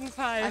 auf jeden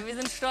Fall. Aber wir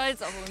sind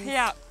stolz auf uns.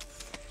 Ja.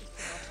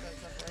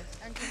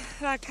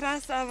 War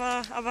krass,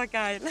 aber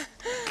geil.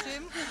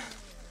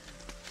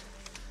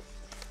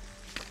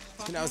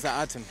 Ich bin außer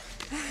Atem.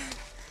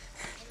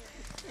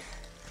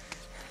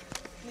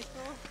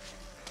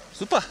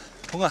 Super,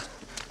 Hunger.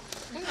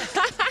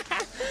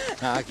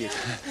 Ja, geht.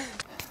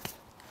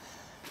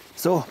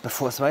 So,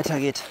 bevor es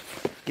weitergeht,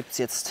 gibt es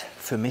jetzt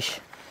für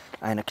mich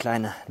eine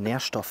kleine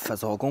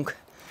Nährstoffversorgung.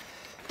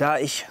 Da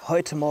ich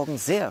heute Morgen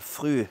sehr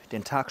früh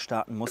den Tag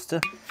starten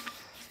musste,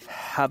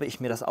 habe ich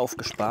mir das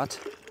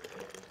aufgespart.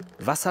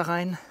 Wasser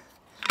rein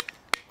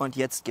und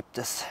jetzt gibt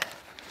es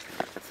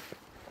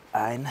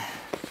ein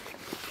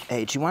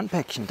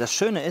AG1-Päckchen. Das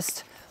Schöne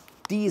ist,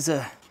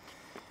 diese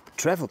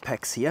Travel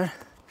Packs hier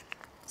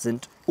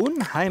sind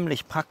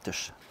unheimlich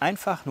praktisch.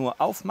 Einfach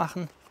nur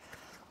aufmachen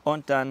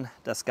und dann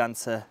das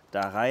Ganze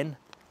da rein.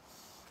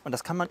 Und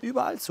das kann man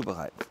überall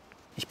zubereiten.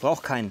 Ich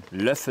brauche keinen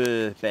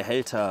Löffel,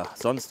 Behälter,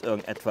 sonst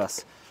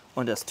irgendetwas.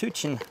 Und das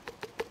Tütchen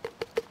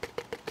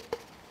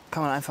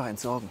kann man einfach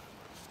entsorgen.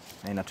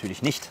 Nein,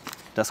 natürlich nicht.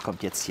 Das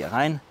kommt jetzt hier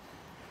rein.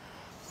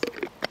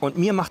 Und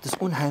mir macht es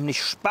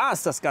unheimlich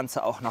Spaß, das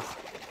Ganze auch noch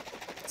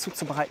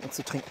zuzubereiten und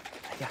zu trinken.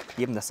 Ja,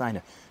 jedem das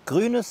seine.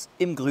 Grünes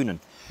im Grünen.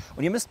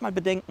 Und ihr müsst mal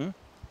bedenken,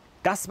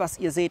 das, was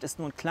ihr seht, ist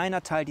nur ein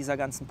kleiner Teil dieser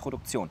ganzen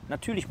Produktion.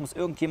 Natürlich muss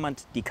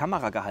irgendjemand die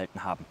Kamera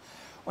gehalten haben.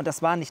 Und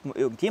das war nicht nur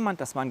irgendjemand,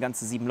 das waren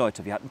ganze 7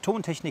 Leute. Wir hatten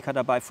Tontechniker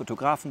dabei,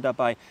 Fotografen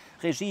dabei,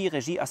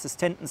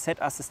 Regieassistenten,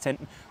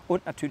 Setassistenten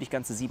und natürlich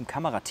ganze 7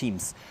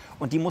 Kamerateams.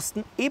 Und die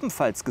mussten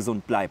ebenfalls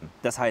gesund bleiben.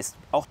 Das heißt,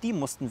 auch die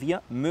mussten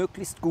wir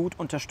möglichst gut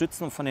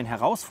unterstützen und von den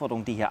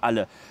Herausforderungen, die hier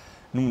alle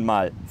nun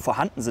mal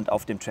vorhanden sind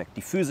auf dem Track,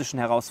 die physischen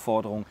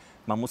Herausforderungen,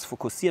 man muss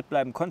fokussiert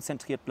bleiben,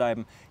 konzentriert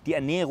bleiben, die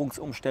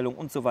Ernährungsumstellung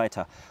und so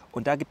weiter.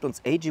 Und da gibt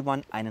uns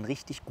AG1 einen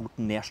richtig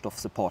guten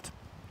Nährstoffsupport.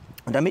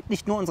 Und damit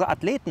nicht nur unsere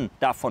Athleten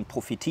davon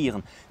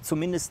profitieren,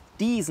 zumindest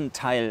diesen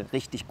Teil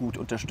richtig gut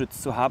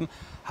unterstützt zu haben,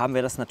 haben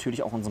wir das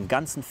natürlich auch unserem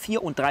ganzen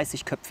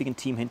 34-köpfigen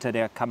Team hinter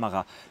der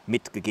Kamera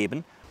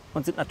mitgegeben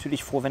und sind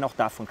natürlich froh, wenn auch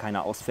davon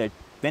keiner ausfällt.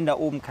 Wenn da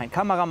oben kein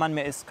Kameramann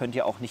mehr ist, könnt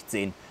ihr auch nicht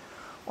sehen.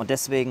 Und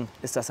deswegen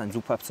ist das ein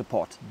super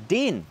Support.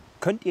 Den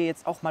könnt ihr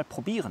jetzt auch mal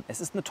probieren. Es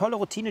ist eine tolle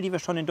Routine, die wir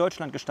schon in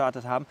Deutschland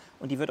gestartet haben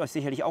und die wird euch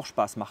sicherlich auch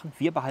Spaß machen.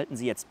 Wir behalten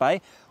sie jetzt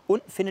bei.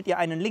 Unten findet ihr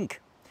einen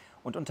Link.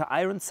 Und unter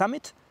Iron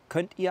Summit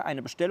könnt ihr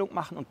eine Bestellung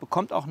machen und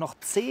bekommt auch noch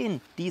 10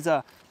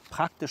 dieser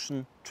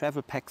praktischen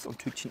Travel Packs und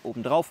Tütchen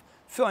obendrauf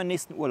für euren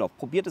nächsten Urlaub.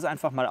 Probiert es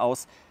einfach mal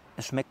aus.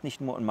 Es schmeckt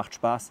nicht nur und macht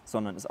Spaß,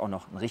 sondern ist auch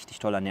noch ein richtig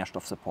toller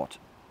Nährstoffsupport.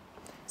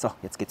 So,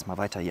 jetzt geht's mal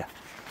weiter hier.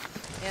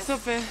 Ja.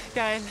 Super,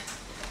 geil.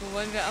 Wo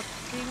wollen wir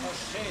abfliegen? Oh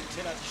shit,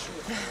 Till hat die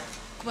Schuhe.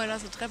 Guck mal, da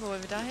ist eine Treppe.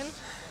 Wollen wir da hin?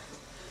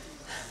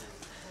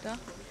 Da?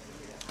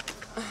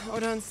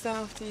 Oder uns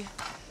da auf die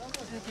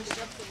Treppe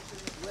stellen?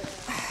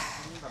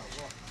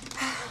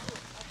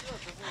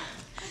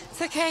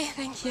 It's okay,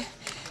 thank you.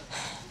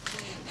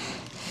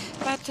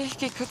 Warte, ich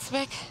geh kurz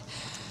weg.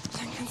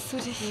 Dann kannst du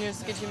dich... Nee,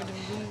 es geht hier mit dem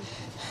Blumen.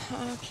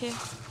 Okay.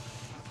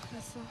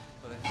 Also.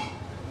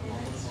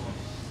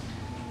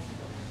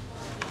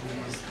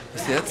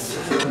 Bis jetzt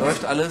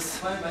läuft alles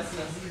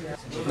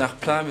nach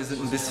Plan. Wir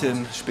sind ein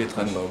bisschen spät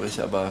dran, glaube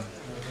ich, aber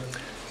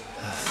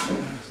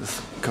das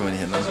können wir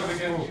nicht ändern.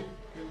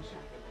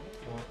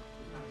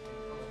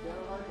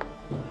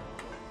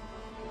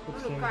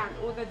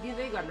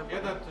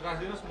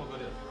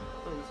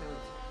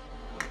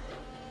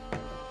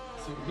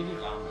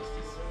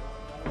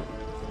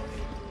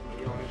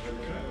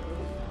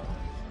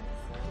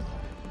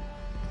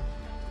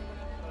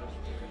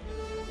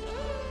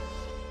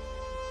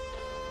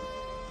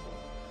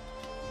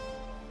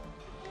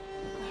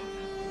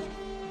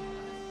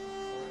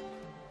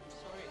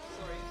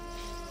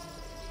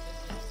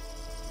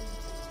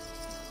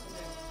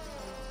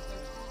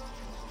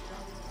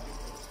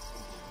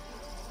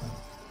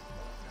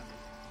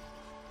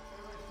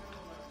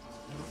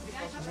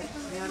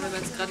 Ja, wir haben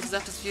jetzt gerade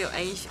gesagt, dass wir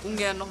eigentlich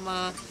ungern noch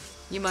mal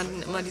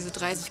jemanden immer diese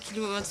 30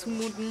 Kilo immer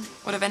zumuten.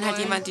 Oder wenn halt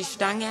jemand die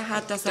Stange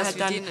hat, dass er halt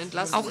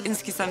dann auch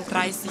insgesamt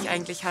 30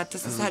 eigentlich hat.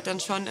 Das ist halt dann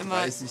schon immer...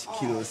 30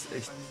 Kilo ist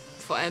echt...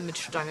 Vor allem mit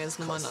Stange ist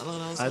nochmal ein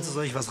anderer Hausnummer. Also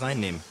soll ich was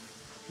reinnehmen?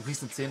 Du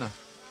kriegst einen Zehner.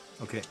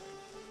 Okay.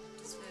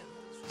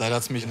 Leider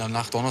hat es mich in der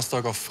Nacht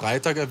Donnerstag auf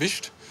Freitag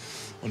erwischt.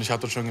 Und ich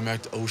habe dann schon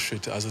gemerkt, oh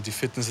shit, also die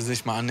Fitness ist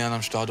nicht mal annähernd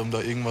am Start, um da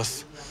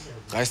irgendwas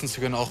reißen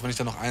zu können. Auch wenn ich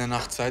dann noch eine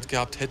Nacht Zeit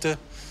gehabt hätte,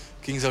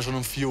 ging es ja schon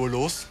um 4 Uhr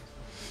los.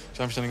 Ich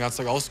habe mich dann den ganzen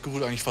Tag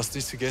ausgeruht, eigentlich fast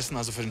nichts gegessen,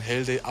 also für den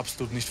Hell Day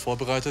absolut nicht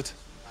vorbereitet.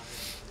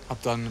 Habe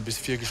dann bis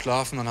 4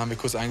 geschlafen, dann haben wir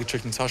kurz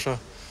eingecheckt in Sascha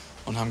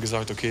und haben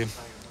gesagt, okay,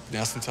 den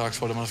ersten Tag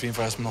sollte man auf jeden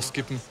Fall erstmal noch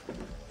skippen.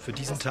 Für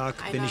diesen Tag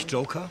bin ich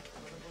Joker.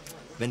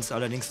 Wenn es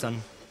allerdings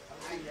dann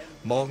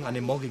morgen an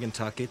dem morgigen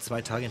Tag geht,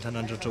 2 Tage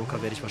hintereinander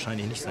Joker, werde ich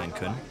wahrscheinlich nicht sein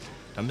können.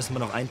 Dann müssen wir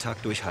noch einen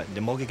Tag durchhalten.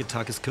 Der morgige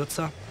Tag ist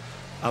kürzer,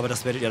 aber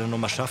das werdet ihr dann noch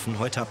mal schaffen.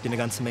 Heute habt ihr eine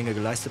ganze Menge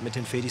geleistet mit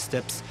den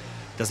Fedi-Steps.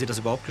 Dass ihr das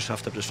überhaupt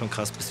geschafft habt, ist schon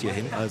krass bis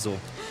hierhin. Also,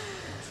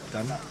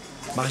 dann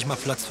mache ich mal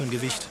Platz für ein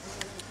Gewicht.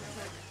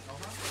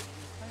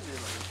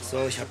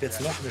 So, ich habe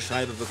jetzt noch eine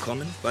Scheibe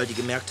bekommen, weil die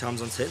gemerkt haben,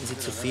 sonst hätten sie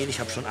zu viel. Ich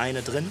habe schon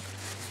eine drin,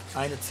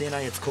 eine Zehner.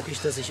 Jetzt gucke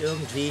ich, dass ich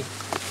irgendwie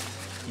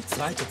die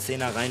zweite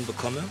Zehner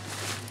reinbekomme.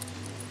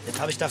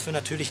 Jetzt habe ich dafür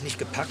natürlich nicht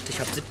gepackt.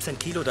 Ich habe 17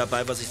 Kilo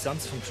dabei, was ich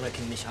sonst vom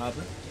Tracking nicht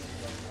habe.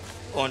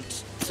 Und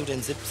zu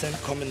den 17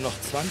 kommen noch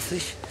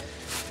 20.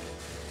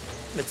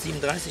 Mit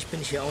 37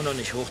 bin ich hier auch noch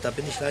nicht hoch. Da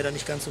bin ich leider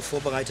nicht ganz so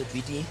vorbereitet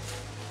wie die.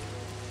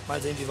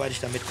 Mal sehen, wie weit ich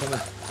damit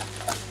komme.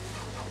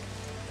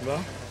 Ja,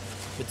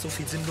 mit so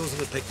viel sinnlosem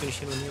Gepäck bin ich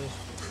hier noch nie hoch.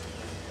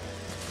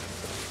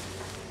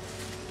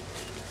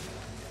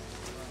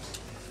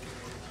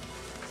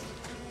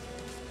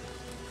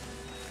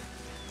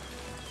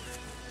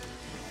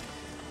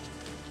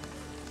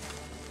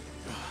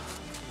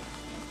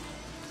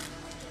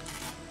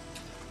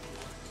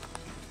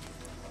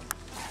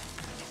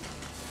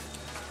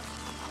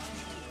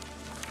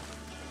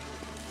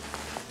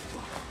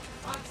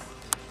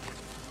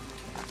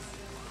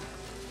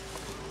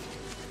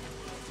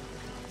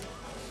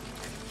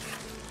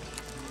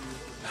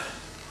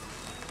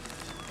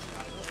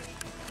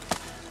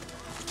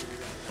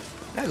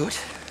 Na gut.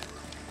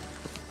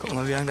 Gucken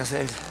wir mal, wie lange das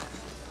hält.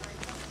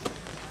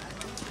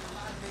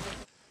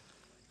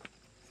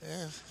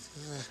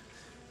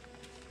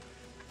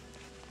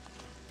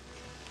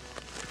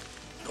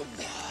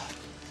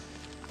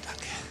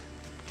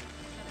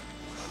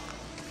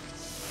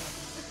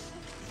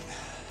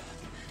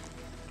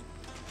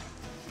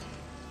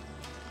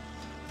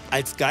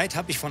 Als Guide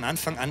habe ich von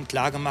Anfang an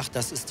klargemacht,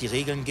 dass es die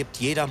Regeln gibt,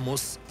 jeder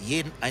muss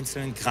jeden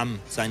einzelnen Gramm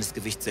seines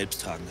Gewichts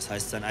selbst tragen. Das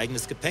heißt, sein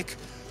eigenes Gepäck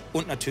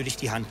und natürlich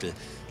die Hantel.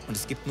 Und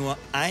es gibt nur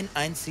eine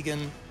einzige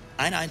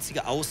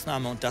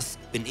Ausnahme, und das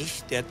bin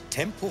ich, der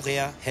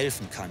temporär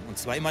helfen kann. Und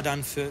zwar immer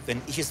dann,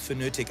 wenn ich es für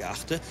nötig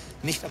erachte,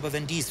 nicht aber,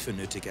 wenn die es für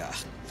nötig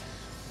erachten.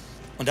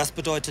 Und das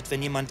bedeutet,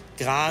 wenn jemand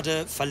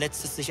gerade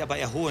verletzt ist, sich aber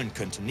erholen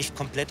könnte, nicht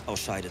komplett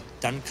ausscheidet,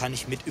 dann kann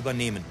ich mit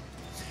übernehmen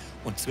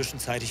und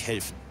zwischenzeitlich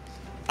helfen.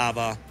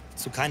 Aber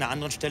zu keiner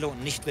anderen Stelle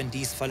und nicht, wenn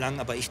die es verlangen,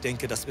 aber ich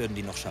denke, das würden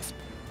die noch schaffen.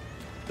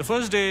 The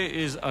first day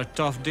is a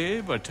tough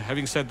day, but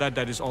having said that,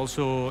 that is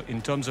also,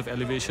 in terms of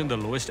elevation, the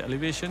lowest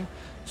elevation.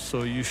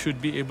 So you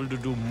should be able to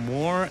do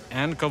more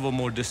and cover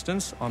more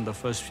distance on the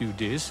first few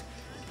days.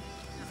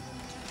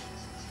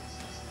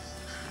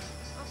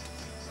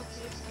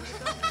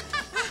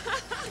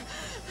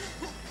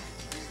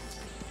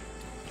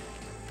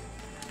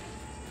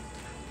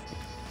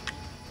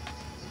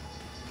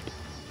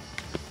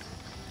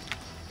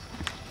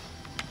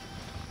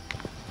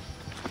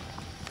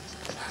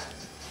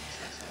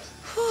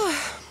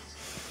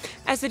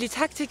 Also die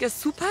Taktik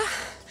ist super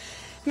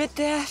mit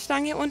der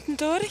Stange unten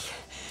durch.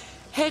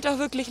 Hält auch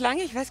wirklich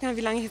lange. Ich weiß gar nicht,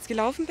 wie lange ich jetzt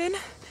gelaufen bin.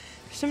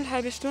 Bestimmt eine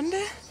halbe Stunde.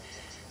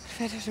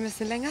 Vielleicht auch schon ein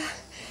bisschen länger.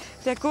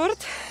 Der Gurt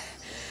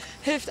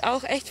hilft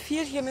auch echt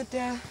viel hier mit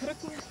der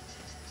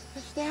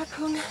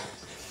Rückenverstärkung.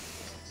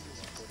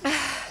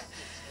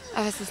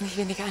 Aber es ist nicht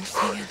weniger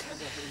anstrengend.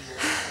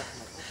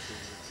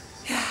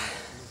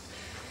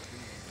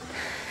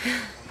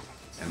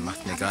 Er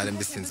macht mir gerade ein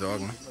bisschen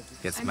Sorgen.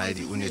 Jetzt mal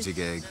die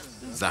unnötige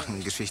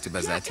Geschichte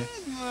beiseite.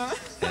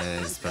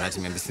 Das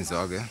bereitet mir ein bisschen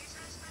Sorge.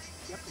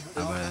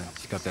 Aber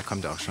ich glaube, der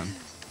kommt auch schon.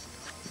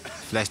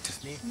 Vielleicht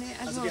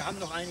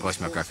brauche ich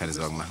mir auch gar keine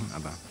Sorgen machen,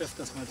 aber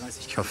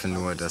ich hoffe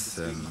nur, dass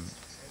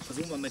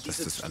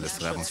das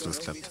alles reibungslos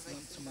klappt.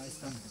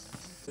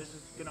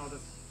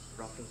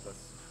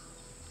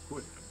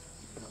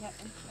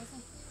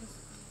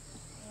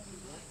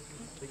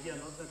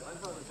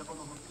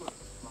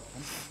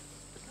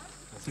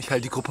 Ich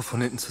halte die Gruppe von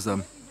hinten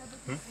zusammen.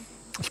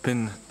 Ich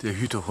bin der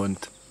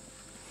Hütehund.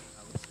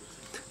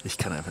 Ich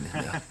kann einfach nicht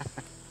mehr.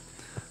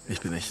 Ich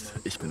bin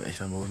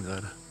echt am Boden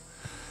gerade.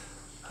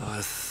 Aber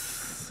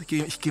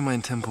ich gehe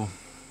mein Tempo.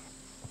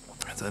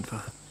 Ganz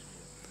einfach.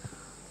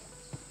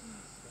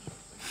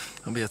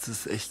 Aber jetzt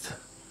ist es echt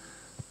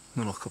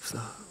nur noch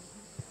Kopfsache.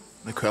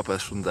 Mein Körper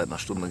ist schon seit einer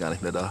Stunde gar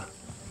nicht mehr da.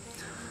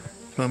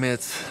 Ich mache mir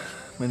jetzt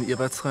meine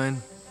Earbuds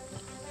rein,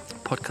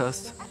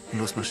 Podcast und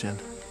losmarschieren.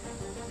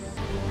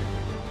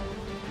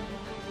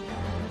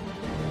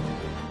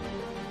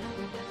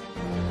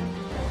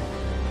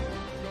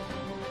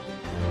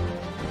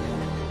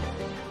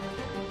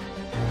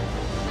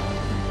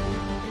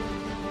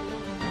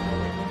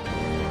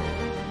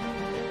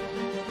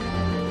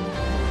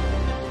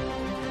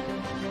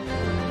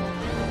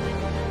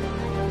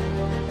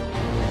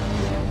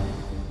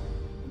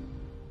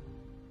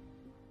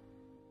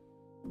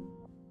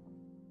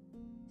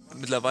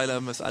 Mittlerweile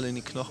haben wir es alle in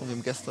die Knochen. Wir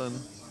haben gestern,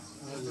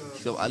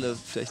 ich glaube, alle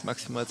vielleicht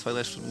maximal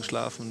 2-3 Stunden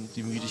geschlafen.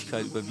 Die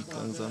Müdigkeit überwiegt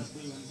langsam.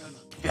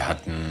 Wir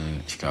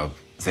hatten, ich glaube,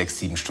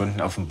 6-7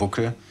 Stunden auf dem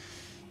Buckel,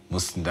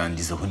 mussten dann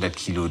diese 100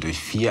 Kilo durch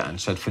 4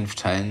 anstatt 5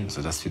 teilen,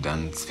 sodass wir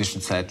dann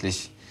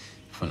zwischenzeitlich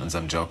von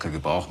unserem Joker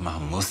Gebrauch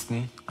machen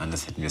mussten.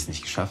 Anders hätten wir es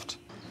nicht geschafft.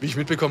 Wie ich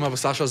mitbekommen habe,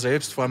 Sascha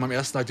selbst, vor allem am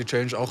ersten Tag die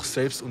Challenge auch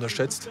selbst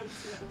unterschätzt,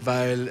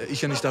 weil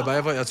ich ja nicht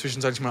dabei war, er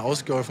zwischenzeitlich mal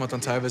ausgeholfen hat,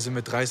 dann teilweise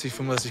mit 30,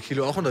 35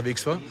 Kilo auch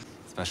unterwegs war.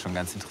 Es war schon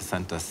ganz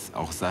interessant, dass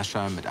auch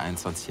Sascha mit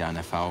 21 Jahren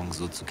Erfahrung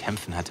so zu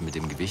kämpfen hatte mit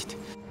dem Gewicht.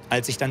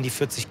 Als ich dann die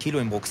 40 Kilo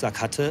im Rucksack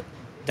hatte,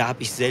 da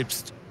habe ich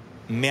selbst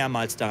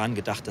mehrmals daran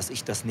gedacht, dass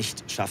ich das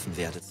nicht schaffen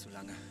werde. Zu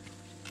lange.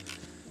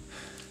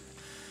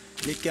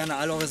 Legt gerne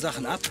all eure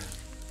Sachen ab.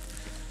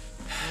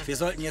 Wir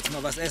sollten jetzt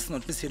mal was essen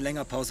und ein bisschen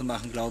länger Pause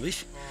machen, glaube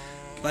ich.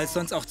 Weil es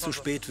sonst auch zu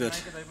spät wird.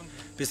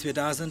 Bis wir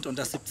da sind und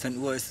das 17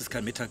 Uhr ist es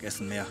kein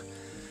Mittagessen mehr.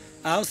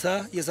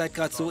 Außer ihr seid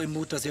gerade so im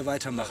Mut, dass ihr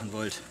weitermachen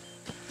wollt.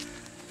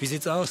 Wie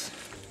sieht's aus?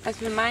 Also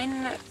für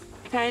meinen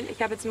Teil,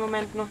 ich habe jetzt im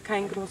Moment noch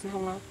keinen großen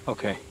Hunger.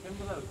 Okay.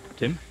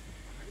 Tim?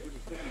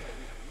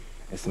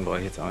 Essen brauche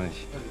ich jetzt auch nicht.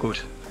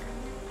 Gut.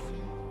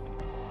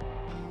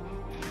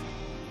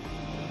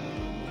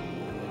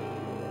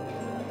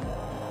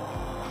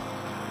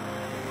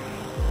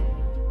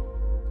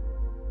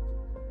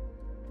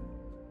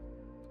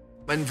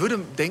 Man würde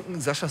denken,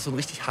 Sascha ist so ein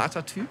richtig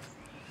harter Typ.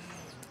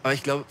 Aber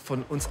ich glaube,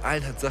 von uns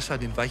allen hat Sascha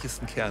den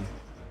weichesten Kern.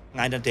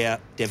 Einer der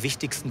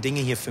wichtigsten Dinge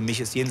hier für mich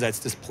ist, jenseits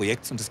des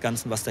Projekts und des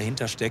Ganzen, was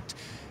dahinter steckt,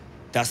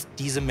 dass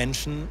diese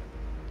Menschen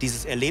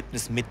dieses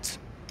Erlebnis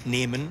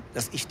mitnehmen,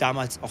 das ich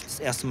damals auch das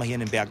erste Mal hier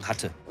in den Bergen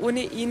hatte.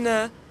 Ohne ihn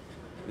wäre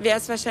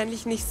es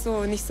wahrscheinlich nicht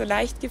so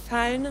leicht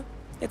gefallen,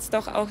 jetzt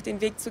doch auch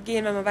den Weg zu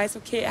gehen, weil man weiß,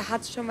 okay, er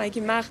hat es schon mal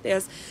gemacht, er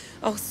ist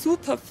auch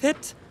super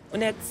fit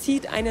und er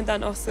zieht einen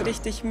dann auch so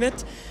richtig mit.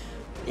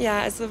 Ja,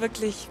 also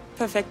wirklich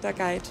perfekter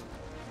Guide.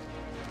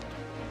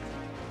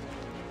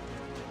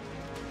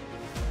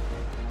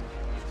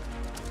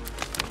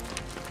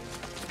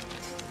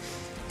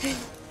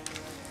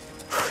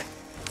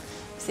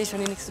 Ich sehe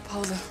schon die nächste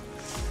Pause.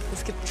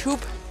 Es gibt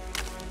Schub.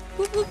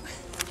 Hup.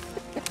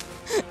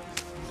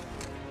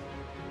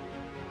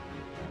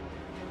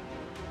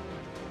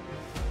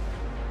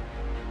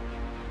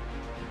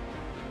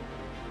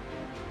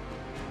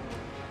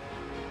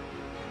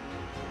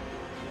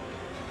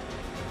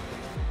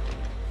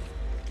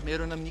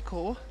 Meron am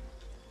Nico.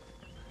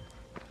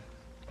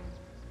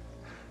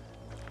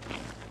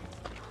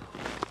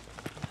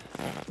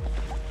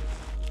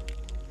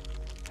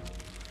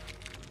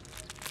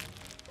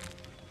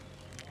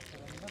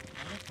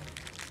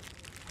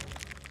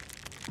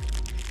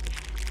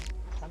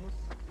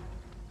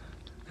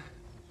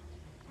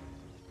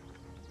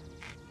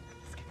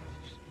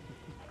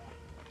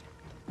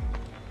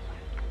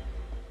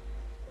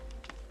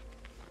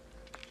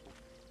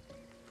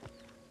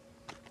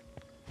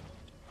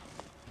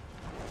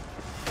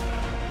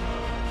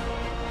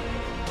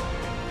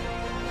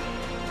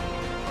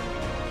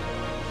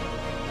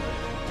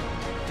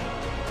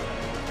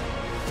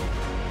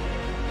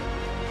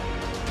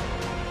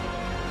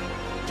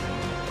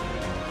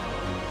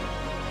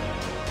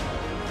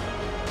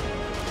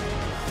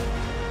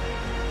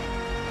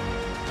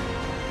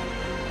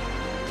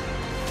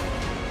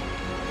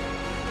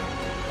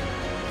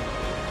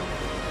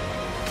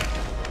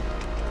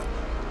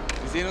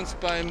 Wir sehen uns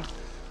beim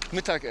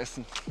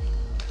Mittagessen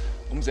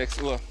um 6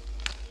 Uhr.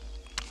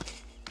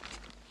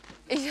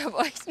 Ich habe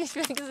euch nicht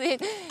mehr gesehen,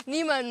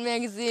 niemanden mehr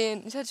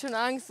gesehen. Ich hatte schon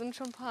Angst und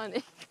schon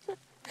Panik.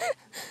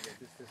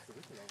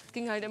 Es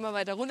ging halt immer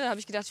weiter runter, da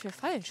habe ich gedacht, ich wäre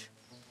falsch.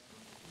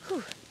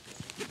 Puh.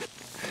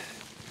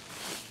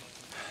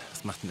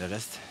 Was macht denn der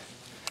Rest?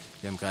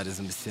 Wir haben gerade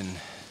so ein bisschen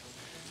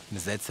eine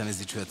seltsame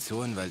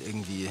Situation, weil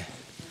irgendwie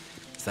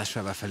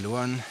Sascha war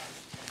verloren,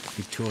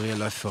 Viktoria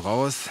läuft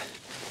voraus.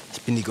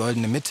 Ich bin die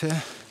goldene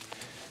Mitte.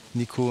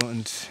 Nico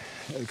und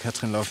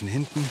Katrin laufen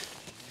hinten.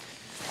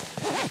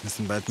 Wir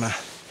müssen bald mal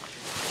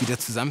wieder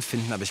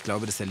zusammenfinden, aber ich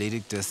glaube, das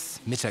erledigt das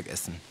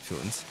Mittagessen für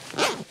uns.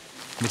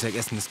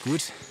 Mittagessen ist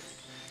gut,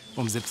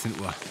 um 17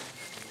 Uhr.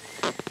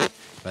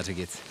 Weiter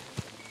geht's.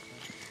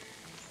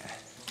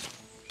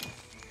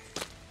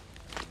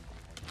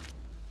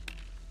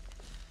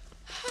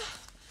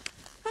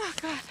 Oh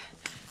Gott,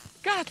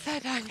 Gott sei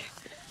Dank,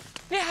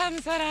 wir haben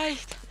es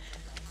erreicht.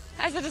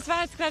 Also das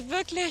war jetzt gerade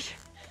wirklich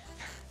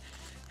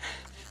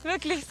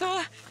so.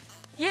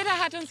 Jeder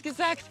hat uns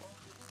gesagt,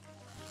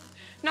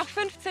 noch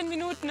 15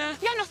 Minuten, ne?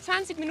 Ja, noch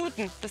 20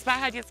 Minuten. Das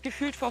war halt jetzt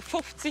gefühlt vor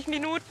 50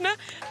 Minuten. Ne?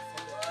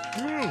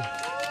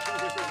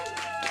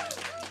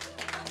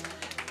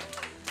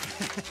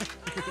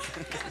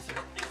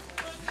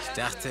 Ich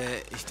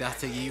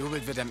dachte,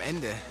 gejubelt wird am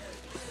Ende.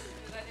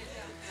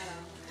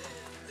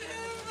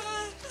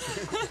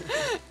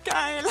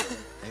 Geil.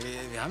 Hey,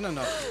 wir haben doch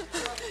noch.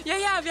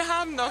 Ja, wir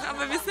haben noch,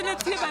 aber wir sind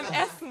jetzt hier beim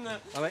Essen.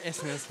 Aber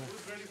Essen erstmal.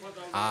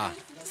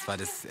 Das war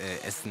das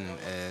Essen,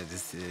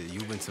 das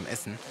Jubeln zum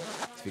Essen.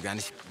 Ich will gar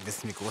nicht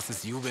wissen, wie groß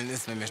das Jubeln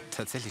ist, wenn wir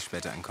tatsächlich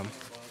später ankommen.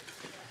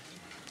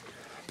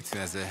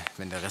 Beziehungsweise,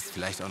 wenn der Rest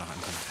vielleicht auch noch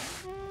ankommt.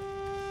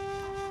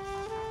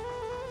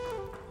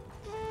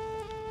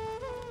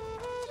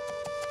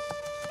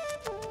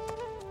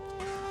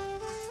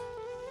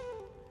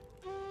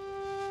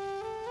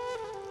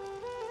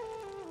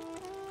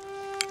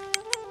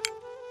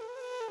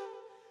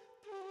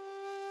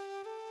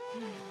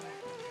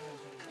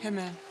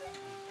 Himmel.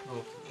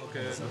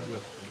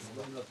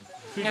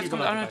 Jetzt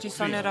kommt auch noch die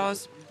Sonne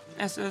raus.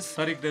 Es ist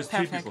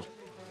perfekt.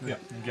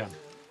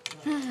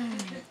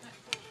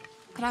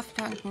 Kraft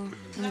tanken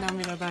und dann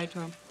wieder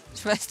weiter.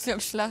 Ich weiß nicht,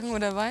 ob ich lachen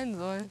oder weinen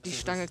soll. Die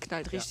Stange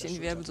knallt richtig in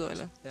die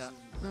Wirbelsäule. Ja.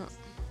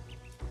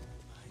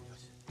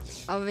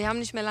 Aber wir haben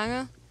nicht mehr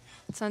lange.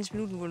 20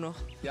 Minuten wohl noch.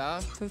 Ja,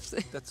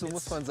 15. dazu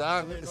muss man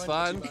sagen,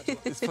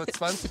 vor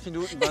 20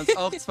 Minuten waren es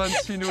auch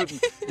 20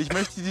 Minuten. Ich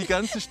möchte die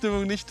ganze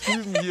Stimmung nicht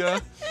trüben hier.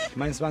 Ich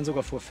meine, es waren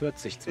sogar vor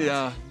 40, 20.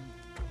 Ja,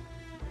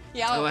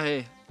 Ja, aber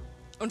hey.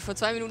 und vor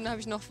 2 Minuten habe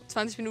ich noch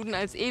 20 Minuten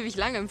als ewig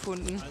lang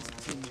empfunden.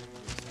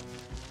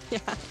 Ja,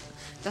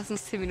 lass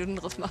uns 10 Minuten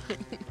draus machen.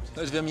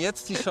 Leute, wir haben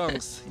jetzt die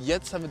Chance.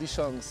 Jetzt haben wir die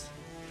Chance.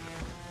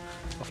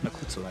 Auf einer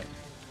Kuh zu reiten.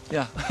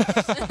 Ja.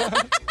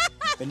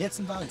 Wenn jetzt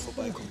ein Wagen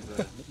vorbeikommen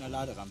würde, mit einer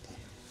Laderampe,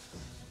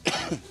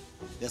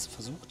 wärst du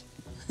versucht?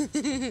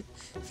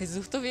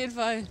 Versucht auf jeden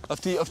Fall.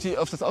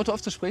 Auf das Auto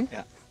aufzuspringen?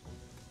 Ja.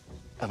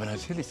 Aber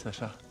natürlich,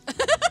 Sascha.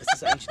 Das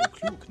ist eigentlich nur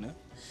klug, ne?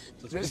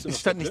 Es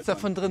stand nichts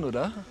davon drin,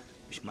 oder?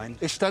 Ich meine,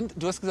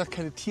 Du hast gesagt,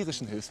 keine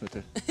tierischen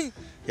Hilfsmittel.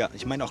 ja,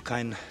 ich meine auch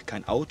kein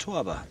Auto,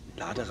 aber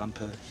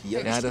Laderampe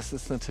hier. Ja, das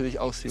ist natürlich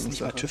ist nicht mal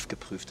Auslegungssache. TÜV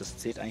geprüft, das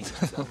zählt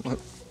eigentlich nicht. Du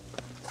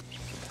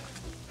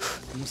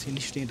musst hier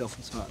nicht stehend auf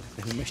uns warten.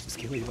 Wenn du möchtest,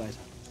 geh ruhig weiter.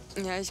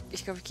 Ja,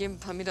 ich glaube, ich gehe ein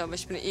paar Meter, aber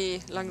ich bin eh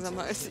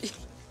langsamer als ich.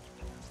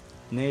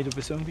 Nee, du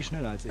bist irgendwie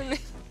schneller als ich.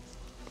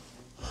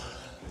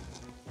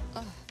 Oh,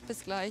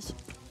 bis gleich.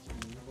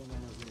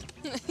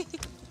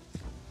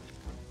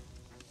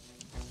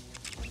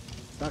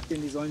 Sag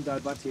denen, die sollen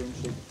da Watt hier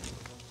hinschicken.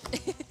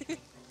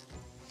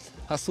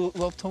 Hast du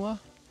überhaupt Hunger?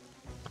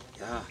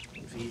 Ja,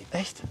 irgendwie.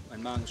 Echt?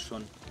 Mein Magen ist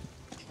schon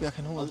Gar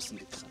kein Hunger. außen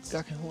gekratzt.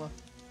 Gar kein Hunger.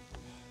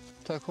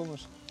 Total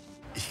komisch.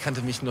 Ich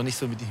kannte mich noch nicht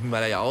so mit dem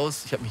Himalaya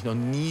aus. Ich habe mich noch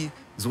nie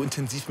so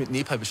intensiv mit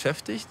Nepal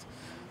beschäftigt.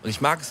 Und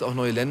ich mag es auch,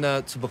 neue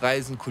Länder zu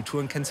bereisen,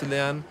 Kulturen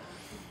kennenzulernen.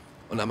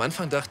 Und am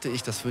Anfang dachte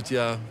ich, das wird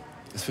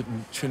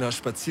ein schöner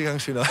Spaziergang,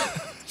 eine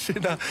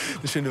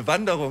schöne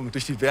Wanderung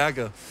durch die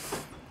Berge.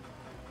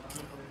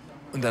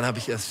 Und dann habe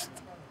ich erst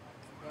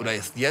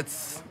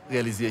jetzt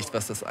realisiere ich,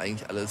 was das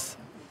eigentlich alles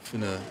für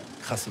eine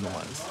krasse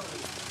Nummer ist.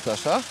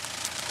 Sascha,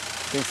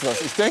 denkst du,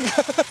 was ich denke?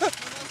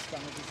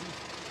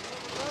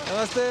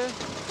 Namaste.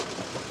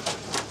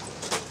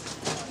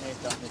 Nee,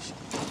 doch nicht.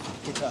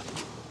 Gitter.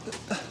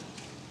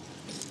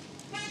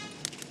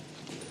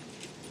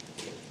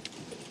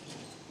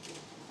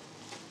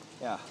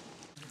 Ja.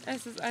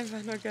 Es ist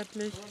einfach nur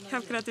göttlich. Ich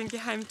habe gerade den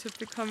Geheimtipp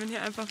bekommen,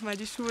 hier einfach mal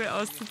die Schuhe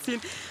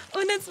auszuziehen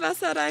und ins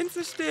Wasser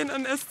reinzustehen.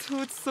 Und es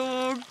tut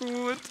so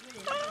gut.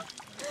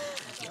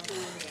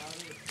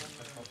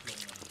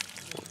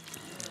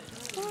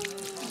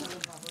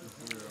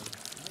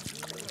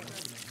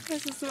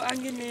 Es ist so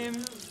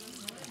angenehm.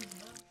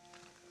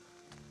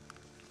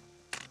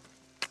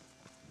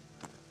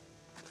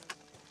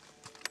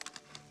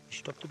 Ich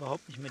stoppt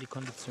überhaupt nicht mehr die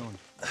Kondition.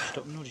 Ich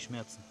stoppen nur die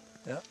Schmerzen.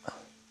 Ja.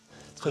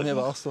 Das können wir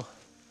aber auch so.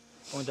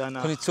 Und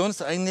danach. Kondition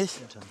ist eigentlich.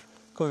 Hintern.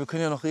 Guck mal, wir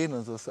können ja noch reden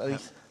und so. Ist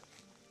eigentlich.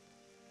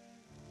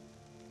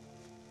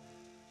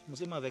 Ich muss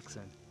immer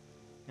wechseln.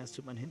 Erst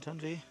tut mein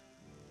Hintern weh,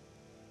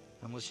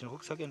 dann muss ich den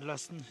Rucksack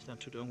entlasten, dann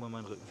tut irgendwann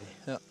mein Rücken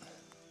weh. Ja.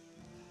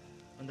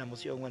 Und dann muss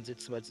ich irgendwann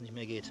sitzen, weil es nicht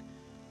mehr geht.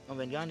 Und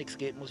wenn gar nichts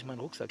geht, muss ich meinen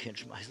Rucksack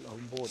hinschmeißen auf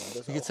den Boden.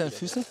 Wie geht's deinen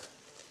Füßen?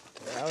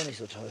 Ja, auch nicht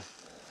so toll.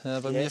 Ja,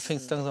 bei mir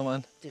fängt es langsam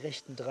an. Die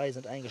rechten 3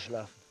 sind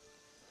eingeschlafen.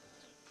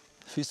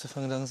 Füße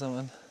fangen langsam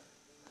an.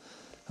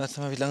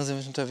 Warte mal, wie lange sind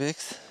wir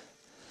unterwegs?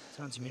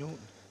 20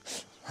 Minuten.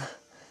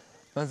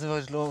 Wann sind wir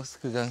heute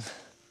losgegangen?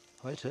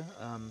 Heute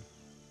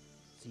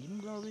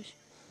 7, glaube ich.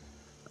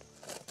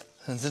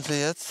 Dann sind wir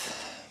jetzt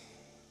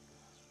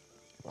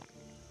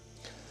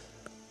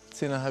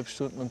 10,5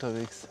 Stunden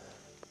unterwegs.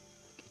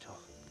 Geht doch.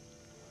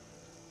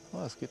 Oh,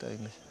 das geht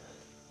eigentlich.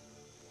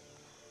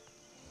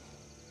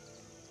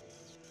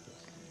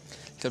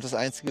 Ich glaube, das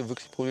einzige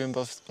wirklich Problem,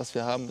 was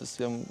wir haben, ist,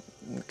 wir haben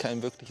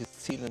kein wirkliches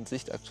Ziel in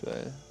Sicht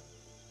aktuell.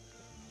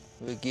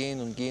 Wir gehen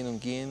und gehen und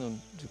gehen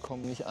und wir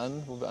kommen nicht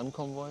an, wo wir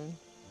ankommen wollen.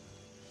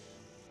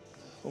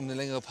 Um eine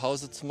längere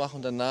Pause zu machen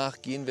und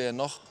danach gehen wir ja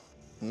noch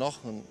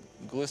ein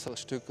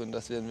größeres Stück und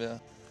das werden wir,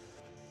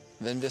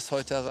 wenn wir es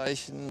heute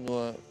erreichen,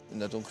 nur in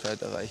der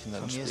Dunkelheit erreichen.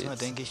 Dann Von mir ist mal,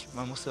 denke ich,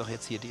 man muss doch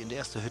jetzt hier die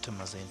erste Hütte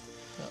mal sehen.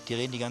 Ja. Die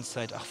reden die ganze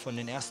Zeit, ach, von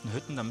den ersten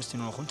Hütten, da müsst ihr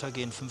nur noch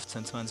runtergehen,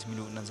 15, 20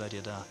 Minuten, dann seid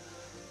ihr da.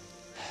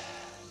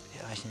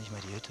 Wir erreichen nicht mal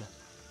die Hütte.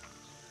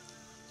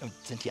 Und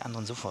sind die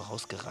anderen so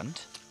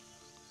vorausgerannt?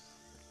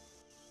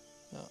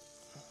 Ja.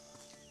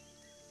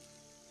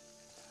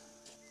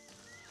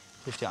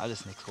 Hilft ja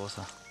alles nichts,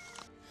 Großer.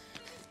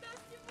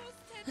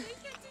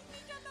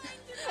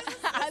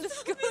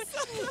 Alles gut.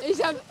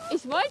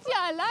 Ich wollte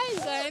ja allein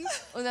sein.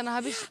 Und dann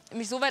habe ich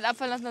mich so weit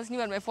abfallen lassen, dass ich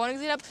niemand mehr vorne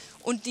gesehen habe.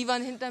 Und die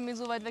waren hinter mir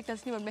so weit weg, dass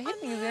ich niemand mehr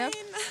hinten gesehen habe.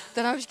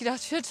 Dann habe ich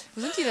gedacht, shit,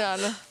 wo sind die denn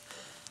alle?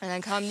 Und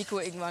dann kam Nico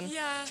irgendwann.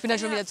 Ja, Ich bin dann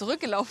schon wieder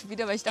zurückgelaufen,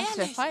 weil ich dachte, das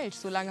wäre falsch.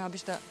 So lange habe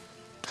ich da...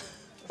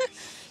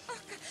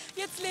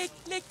 Jetzt leg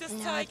das Ja,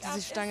 Zeug ab.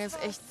 diese Stange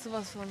ist echt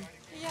sowas von...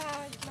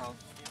 Ja, ich glaube.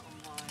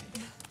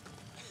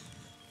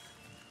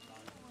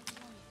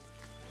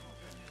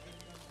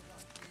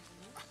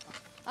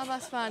 Aber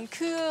es waren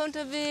Kühe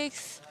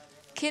unterwegs,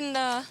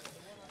 Kinder,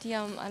 die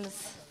haben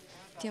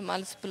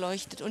alles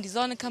beleuchtet. Und die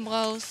Sonne kam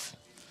raus.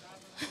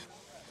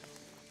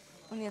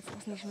 Und jetzt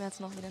lassen die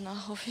Schmerzen noch wieder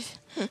nach, hoffe ich.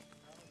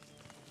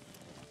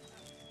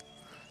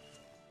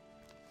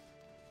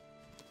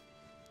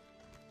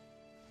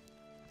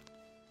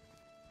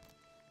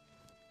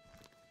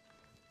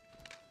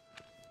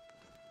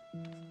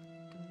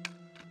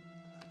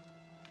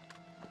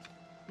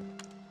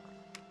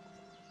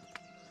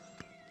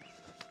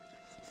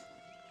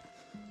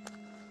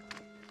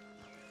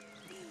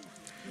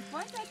 Ich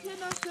wollte halt hier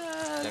noch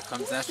Da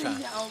kommt Sascha.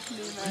 hier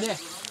aufnehmen. Nee. Ja.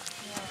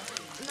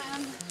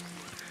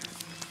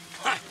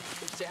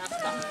 Zuerst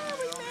da.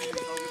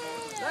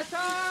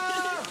 Sascha!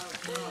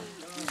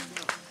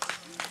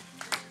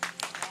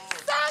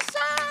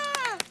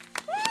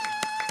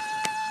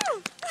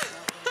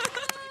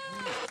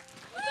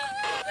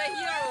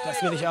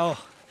 Das will ich auch.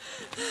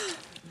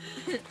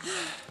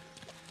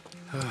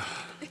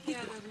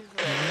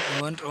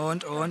 Und.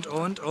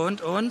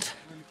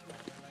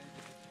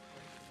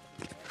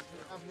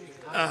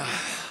 Ah.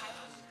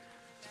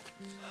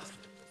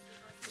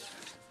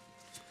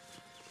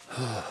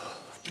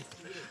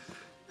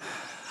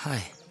 Hi.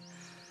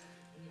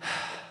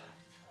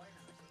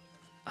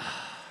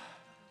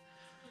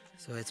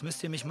 So, jetzt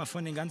müsst ihr mich mal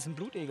von den ganzen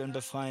Blutegeln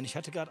befreien. Ich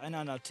hatte gerade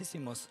einen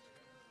Altissimus.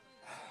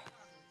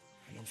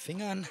 An den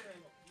Fingern.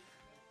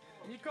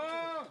 Nico!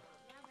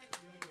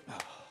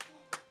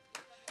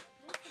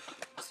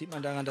 Das sieht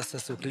man daran, dass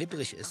das so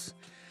glibberig ist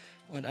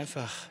und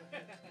einfach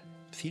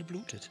viel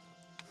blutet.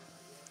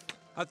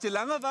 Habt ihr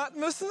lange warten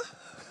müssen?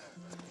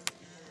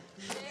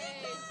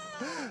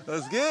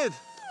 Was geht?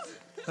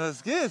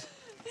 Was geht?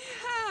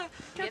 Ja,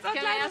 Jetzt können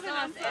wir erst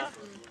mal was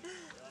essen.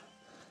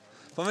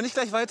 Wollen wir nicht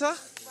gleich weiter?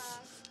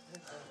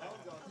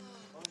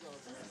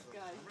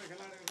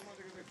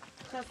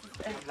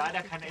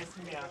 Leider kein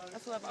Essen mehr.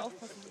 Achso, aber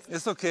aufpassen.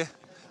 Ist okay.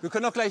 Wir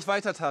können auch gleich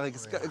weiter, Tarek.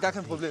 Ist gar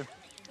kein Problem.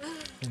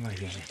 Immer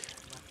hier.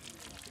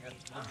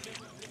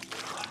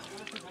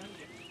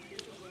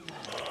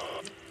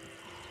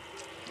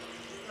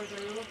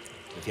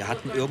 Wir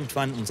hatten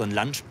irgendwann unseren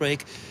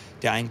Lunchbreak,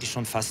 der eigentlich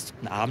schon fast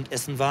ein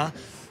Abendessen war.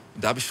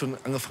 Da habe ich schon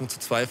angefangen zu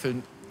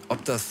zweifeln,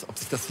 ob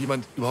sich das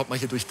jemand überhaupt mal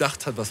hier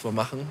durchdacht hat, was wir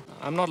machen.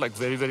 I'm not like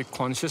very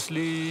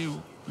consciously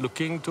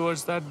looking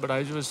towards that, but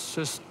I was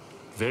just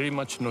very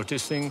much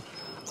noticing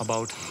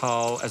about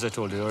how, as I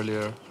told you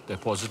earlier, they're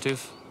positive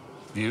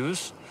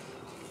views.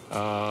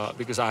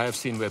 Because I have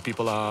seen where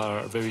people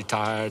are very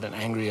tired and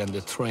angry and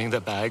they're throwing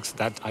their bags.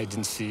 That I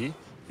didn't see.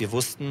 Wir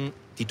wussten,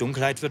 die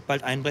Dunkelheit wird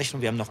bald einbrechen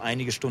und wir haben noch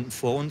einige Stunden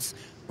vor uns.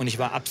 Und ich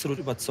war absolut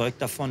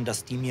überzeugt davon,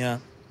 dass die mir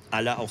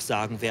alle auch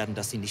sagen werden,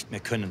 dass sie nicht mehr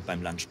können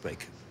beim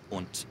Lunchbreak.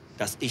 Und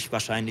dass ich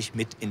wahrscheinlich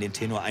mit in den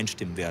Tenor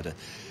einstimmen werde.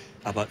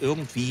 Aber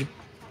irgendwie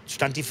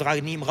stand die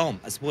Frage nie im Raum.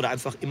 Es wurde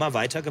einfach immer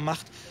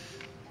weitergemacht.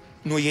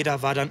 Nur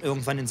jeder war dann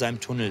irgendwann in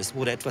seinem Tunnel. Es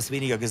wurde etwas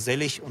weniger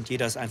gesellig und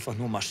jeder ist einfach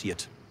nur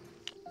marschiert.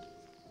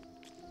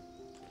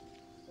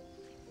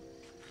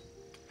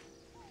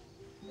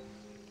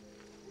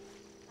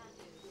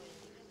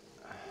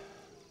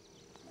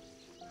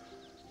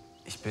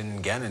 Ich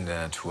bin gerne in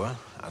der Natur.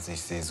 Also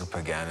ich sehe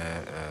super gerne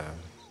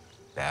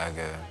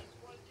Berge,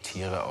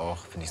 Tiere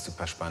auch, finde ich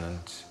super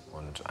spannend.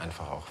 Und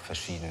einfach auch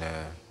verschiedene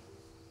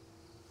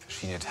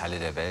Teile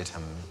der Welt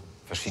haben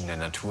verschiedene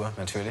Natur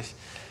natürlich.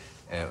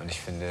 Und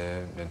ich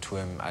finde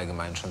Natur im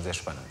Allgemeinen schon sehr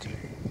spannend.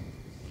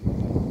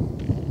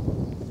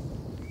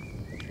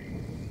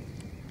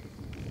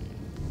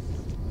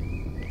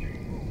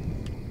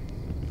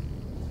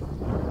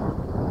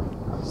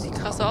 Sieht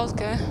krass aus,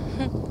 gell?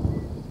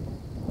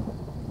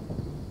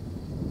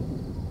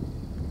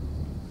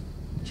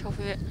 Ich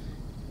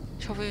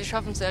hoffe, wir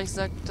schaffen es, ehrlich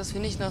gesagt, dass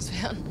wir nicht nass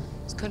werden.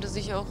 Es könnte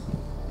sich auch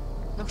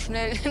noch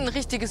schnell in ein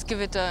richtiges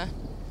Gewitter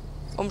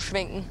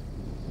umschwenken,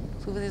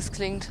 so wie es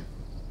klingt.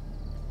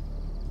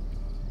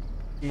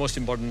 Most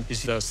important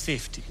is the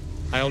safety.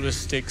 I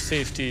always take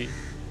safety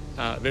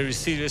very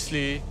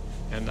seriously,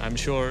 and I'm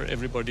sure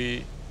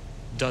everybody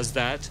does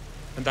that.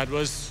 And that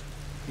was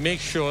make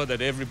sure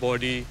that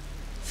everybody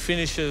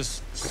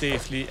finishes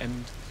safely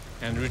and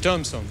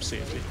returns home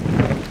safely.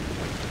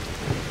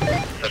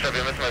 Sascha,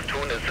 wir müssen was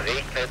tun. Es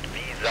regnet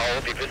wie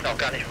Sau. Wir wissen auch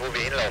gar nicht, wo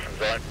wir hinlaufen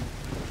sollen.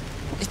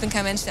 Ich bin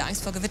kein Mensch, der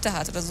Angst vor Gewitter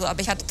hat oder so, aber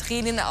ich hatte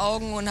Tränen in den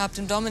Augen und habe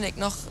dem Dominik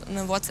noch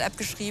eine WhatsApp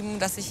geschrieben,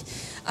 dass ich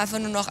einfach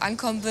nur noch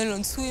ankommen will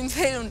und zu ihm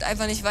will und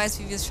einfach nicht weiß,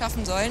 wie wir es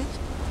schaffen sollen.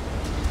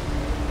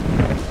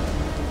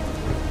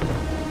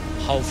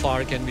 How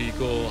far can we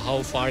go?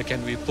 How far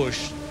can we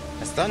push?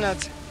 Es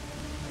donnert,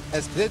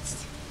 es blitzt,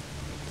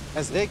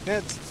 es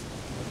regnet.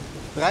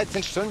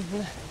 13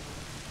 Stunden.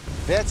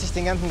 Wer hat sich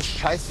den ganzen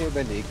Scheiß hier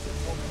überlegt?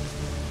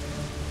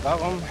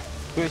 Warum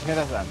tue ich mir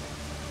das an?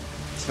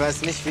 Ich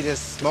weiß nicht, wie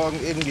das morgen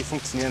irgendwie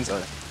funktionieren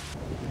soll.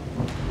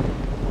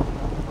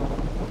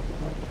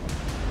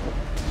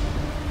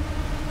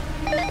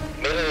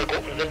 Mehrere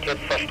Gruppen sind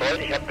jetzt verstreut.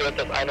 Ich habe gehört,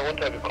 dass eine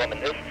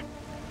runtergekommen ist.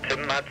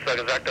 Tim hat zwar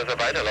gesagt, dass er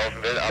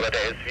weiterlaufen will, aber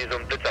der ist wie so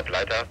ein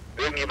Blitzableiter.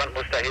 Irgendjemand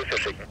muss da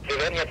Hilfe schicken. Wir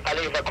werden jetzt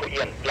alle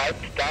evakuieren.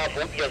 Bleibt da, wo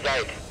ihr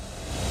seid.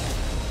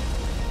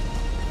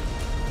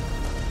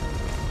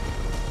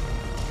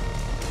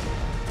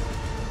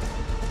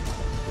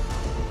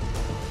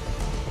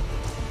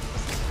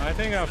 I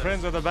think our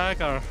friends at the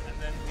back are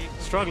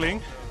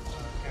struggling.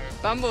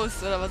 Bambus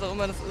oder was auch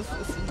immer das ist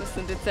ein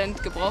bisschen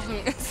dezent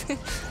gebrochen.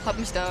 Habe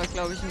mich da,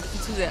 glaube ich, ein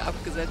bisschen zu sehr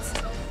abgesetzt.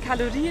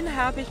 Kalorien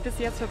habe ich bis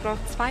jetzt verbraucht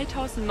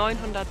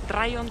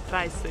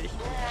 2933.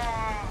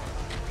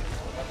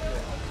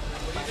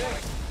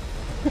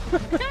 Du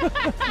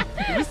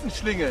bist ein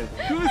Schlingel.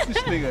 Du bist ein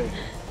Schlingel.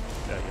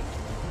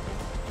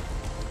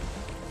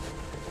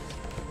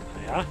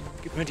 Ja,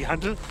 gib mir die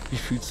Hantel. Wie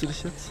fühlst du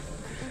dich jetzt?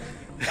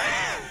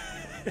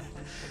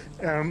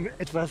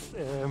 Etwas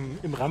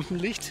im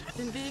Rampenlicht.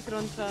 Den Weg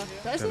runter.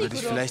 Da ist Da würde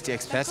ich Nico vielleicht die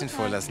Expertin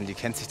vorlassen, die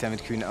kennt sich da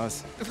mit Kühen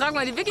aus. doch. Frag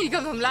mal, die Vicky, die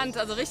kommt vom Land,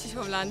 also richtig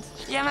vom Land.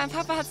 Ja, mein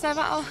Papa hat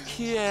selber auch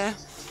Kühe.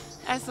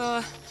 Also,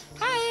 hi!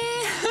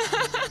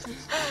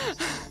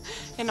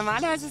 Ja,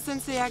 normalerweise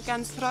sind sie ja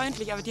ganz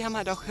freundlich, aber die haben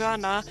halt auch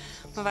Hörner.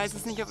 Man weiß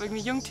jetzt nicht, ob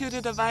irgendwie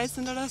Jungtiere dabei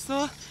sind oder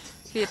so.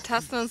 Wir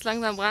tasten uns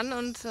langsam ran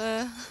und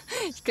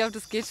ich glaube,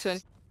 das geht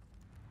schon.